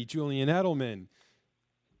Harry, Julian Edelman,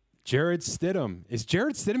 Jared Stidham. Is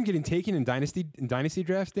Jared Stidham getting taken in dynasty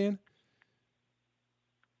drafts, Dan?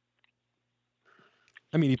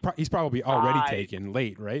 I mean, he's probably already taken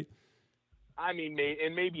late, right? I mean,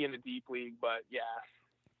 maybe in a deep league, but yeah,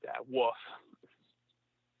 woof.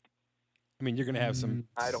 I mean, you're gonna have some.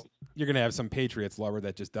 You're gonna have some Patriots lover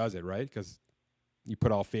that just does it, right? Because you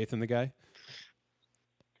put all faith in the guy.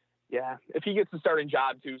 Yeah, if he gets the starting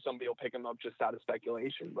job too, somebody will pick him up just out of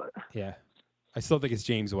speculation. But yeah, I still think it's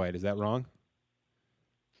James White. Is that wrong?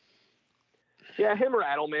 Yeah, him or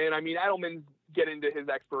Edelman. I mean, Edelman's getting to his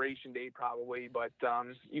expiration date probably, but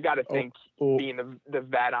you got to think being the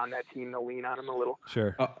vet on that team, they'll lean on him a little.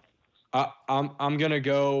 Sure. I'm gonna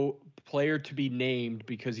go player to be named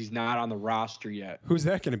because he's not on the roster yet. Who's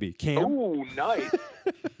that gonna be? Cam? Oh, nice.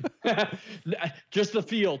 Just the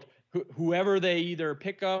field. Whoever they either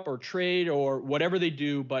pick up or trade or whatever they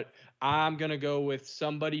do, but I'm going to go with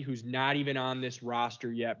somebody who's not even on this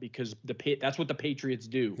roster yet, because that's what the Patriots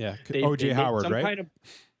do. Yeah, O.J. Howard, right?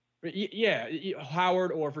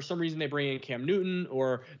 Howard, or for some reason they bring in Cam Newton,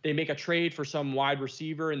 or they make a trade for some wide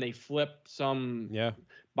receiver and they flip some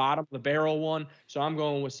bottom of the barrel one. So I'm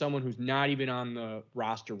going with someone who's not even on the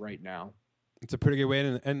roster right now. It's a pretty good way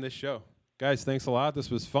to end this show. Guys, thanks a lot. This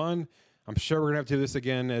was fun. I'm sure we're going to have to do this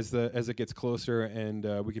again as it gets closer,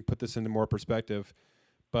 and we can put this into more perspective.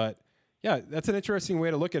 But, yeah, that's an interesting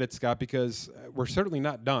way to look at it, Scott, because we're certainly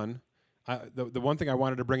not done. The one thing I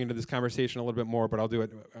wanted to bring into this conversation a little bit more, but I'll do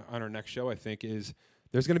it on our next show, I think, is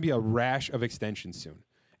there's going to be a rash of extensions soon.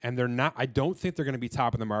 And I don't think they're going to be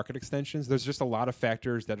top of the market extensions. There's just a lot of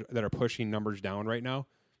factors that are pushing numbers down right now,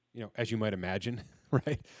 as you might imagine,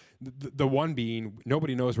 right? The one being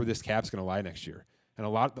nobody knows where this cap's going to lie next year.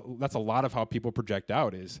 And that's a lot of how people project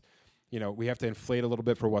out is, we have to inflate a little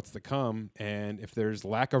bit for what's to come. And if there's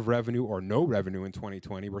lack of revenue or no revenue in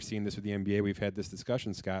 2020, we're seeing this with the NBA. We've had this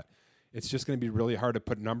discussion, Scott. It's just going to be really hard to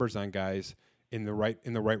put numbers on guys in the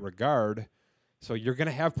right regard. So you're going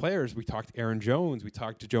to have players. We talked Aaron Jones. We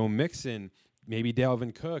talked to Joe Mixon, maybe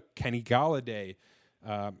Dalvin Cook, Kenny Galladay.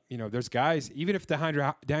 There's guys, even if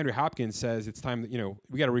DeAndre Hopkins says it's time,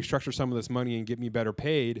 we got to restructure some of this money and get me better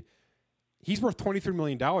paid. He's worth $23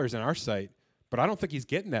 million in our site, but I don't think he's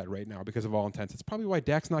getting that right now because of all intents. It's probably why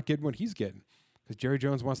Dak's not getting what he's getting, because Jerry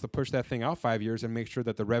Jones wants to push that thing out 5 years and make sure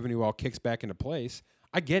that the revenue all kicks back into place.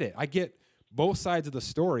 I get it. I get both sides of the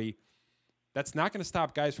story. That's not going to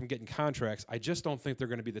stop guys from getting contracts. I just don't think they're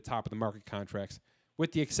going to be the top of the market contracts,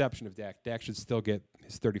 with the exception of Dak. Dak should still get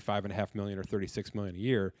his $35.5 million or $36 million a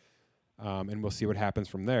year, and we'll see what happens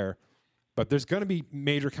from there. But there's going to be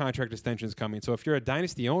major contract extensions coming. So if you're a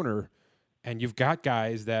dynasty owner and you've got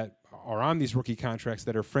guys that are on these rookie contracts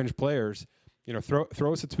that are fringe players,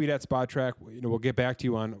 throw us a tweet at Spot Track. We'll get back to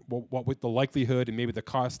you on what the likelihood and maybe the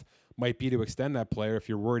cost might be to extend that player if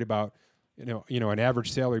you're worried about an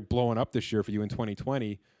average salary blowing up this year for you in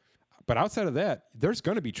 2020. But outside of that, there's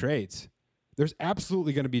going to be trades. There's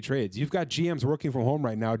absolutely going to be trades. You've got GMs working from home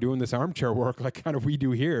right now doing this armchair work like kind of we do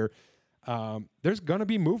here. There's going to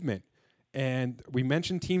be movement. And we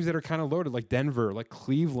mentioned teams that are kind of loaded, like Denver, like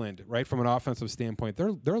Cleveland, right, from an offensive standpoint. They're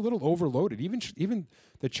a little overloaded. Even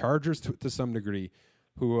the Chargers to some degree,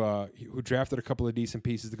 who drafted a couple of decent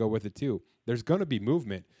pieces to go with it too. There's going to be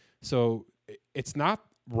movement. So it's not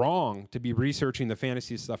wrong to be researching the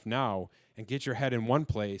fantasy stuff now and get your head in one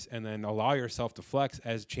place and then allow yourself to flex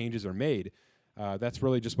as changes are made. That's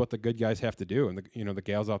really just what the good guys have to do, and the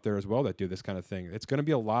gals out there as well that do this kind of thing. It's going to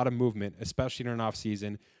be a lot of movement, especially in an off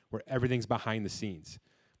season where everything's behind the scenes.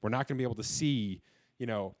 We're not going to be able to see,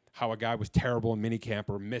 how a guy was terrible in minicamp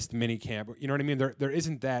or missed minicamp. You know what I mean? There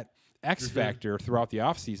isn't that X factor throughout the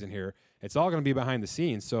off season here. It's all going to be behind the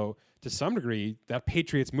scenes. So to some degree, that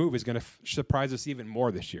Patriots move is going to surprise us even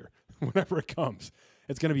more this year. Whenever it comes,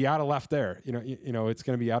 it's going to be out of left air. It's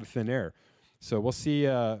going to be out of thin air. So we'll see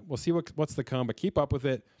what's to come, but keep up with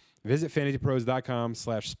it. Visit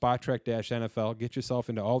fantasypros.com/spottrack-NFL. Get yourself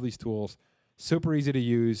into all these tools. Super easy to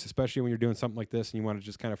use, especially when you're doing something like this and you want to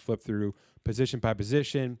just kind of flip through position by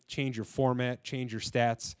position, change your format, change your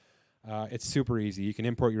stats. It's super easy. You can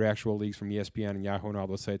import your actual leagues from ESPN and Yahoo and all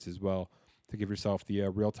those sites as well to give yourself the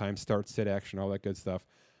real-time start, sit action, all that good stuff.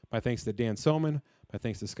 My thanks to Dan Solman. My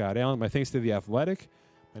thanks to Scott Allen. My thanks to The Athletic.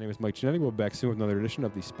 My name is Mike Ginnitti. We'll be back soon with another edition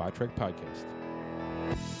of the Spot Track Podcast.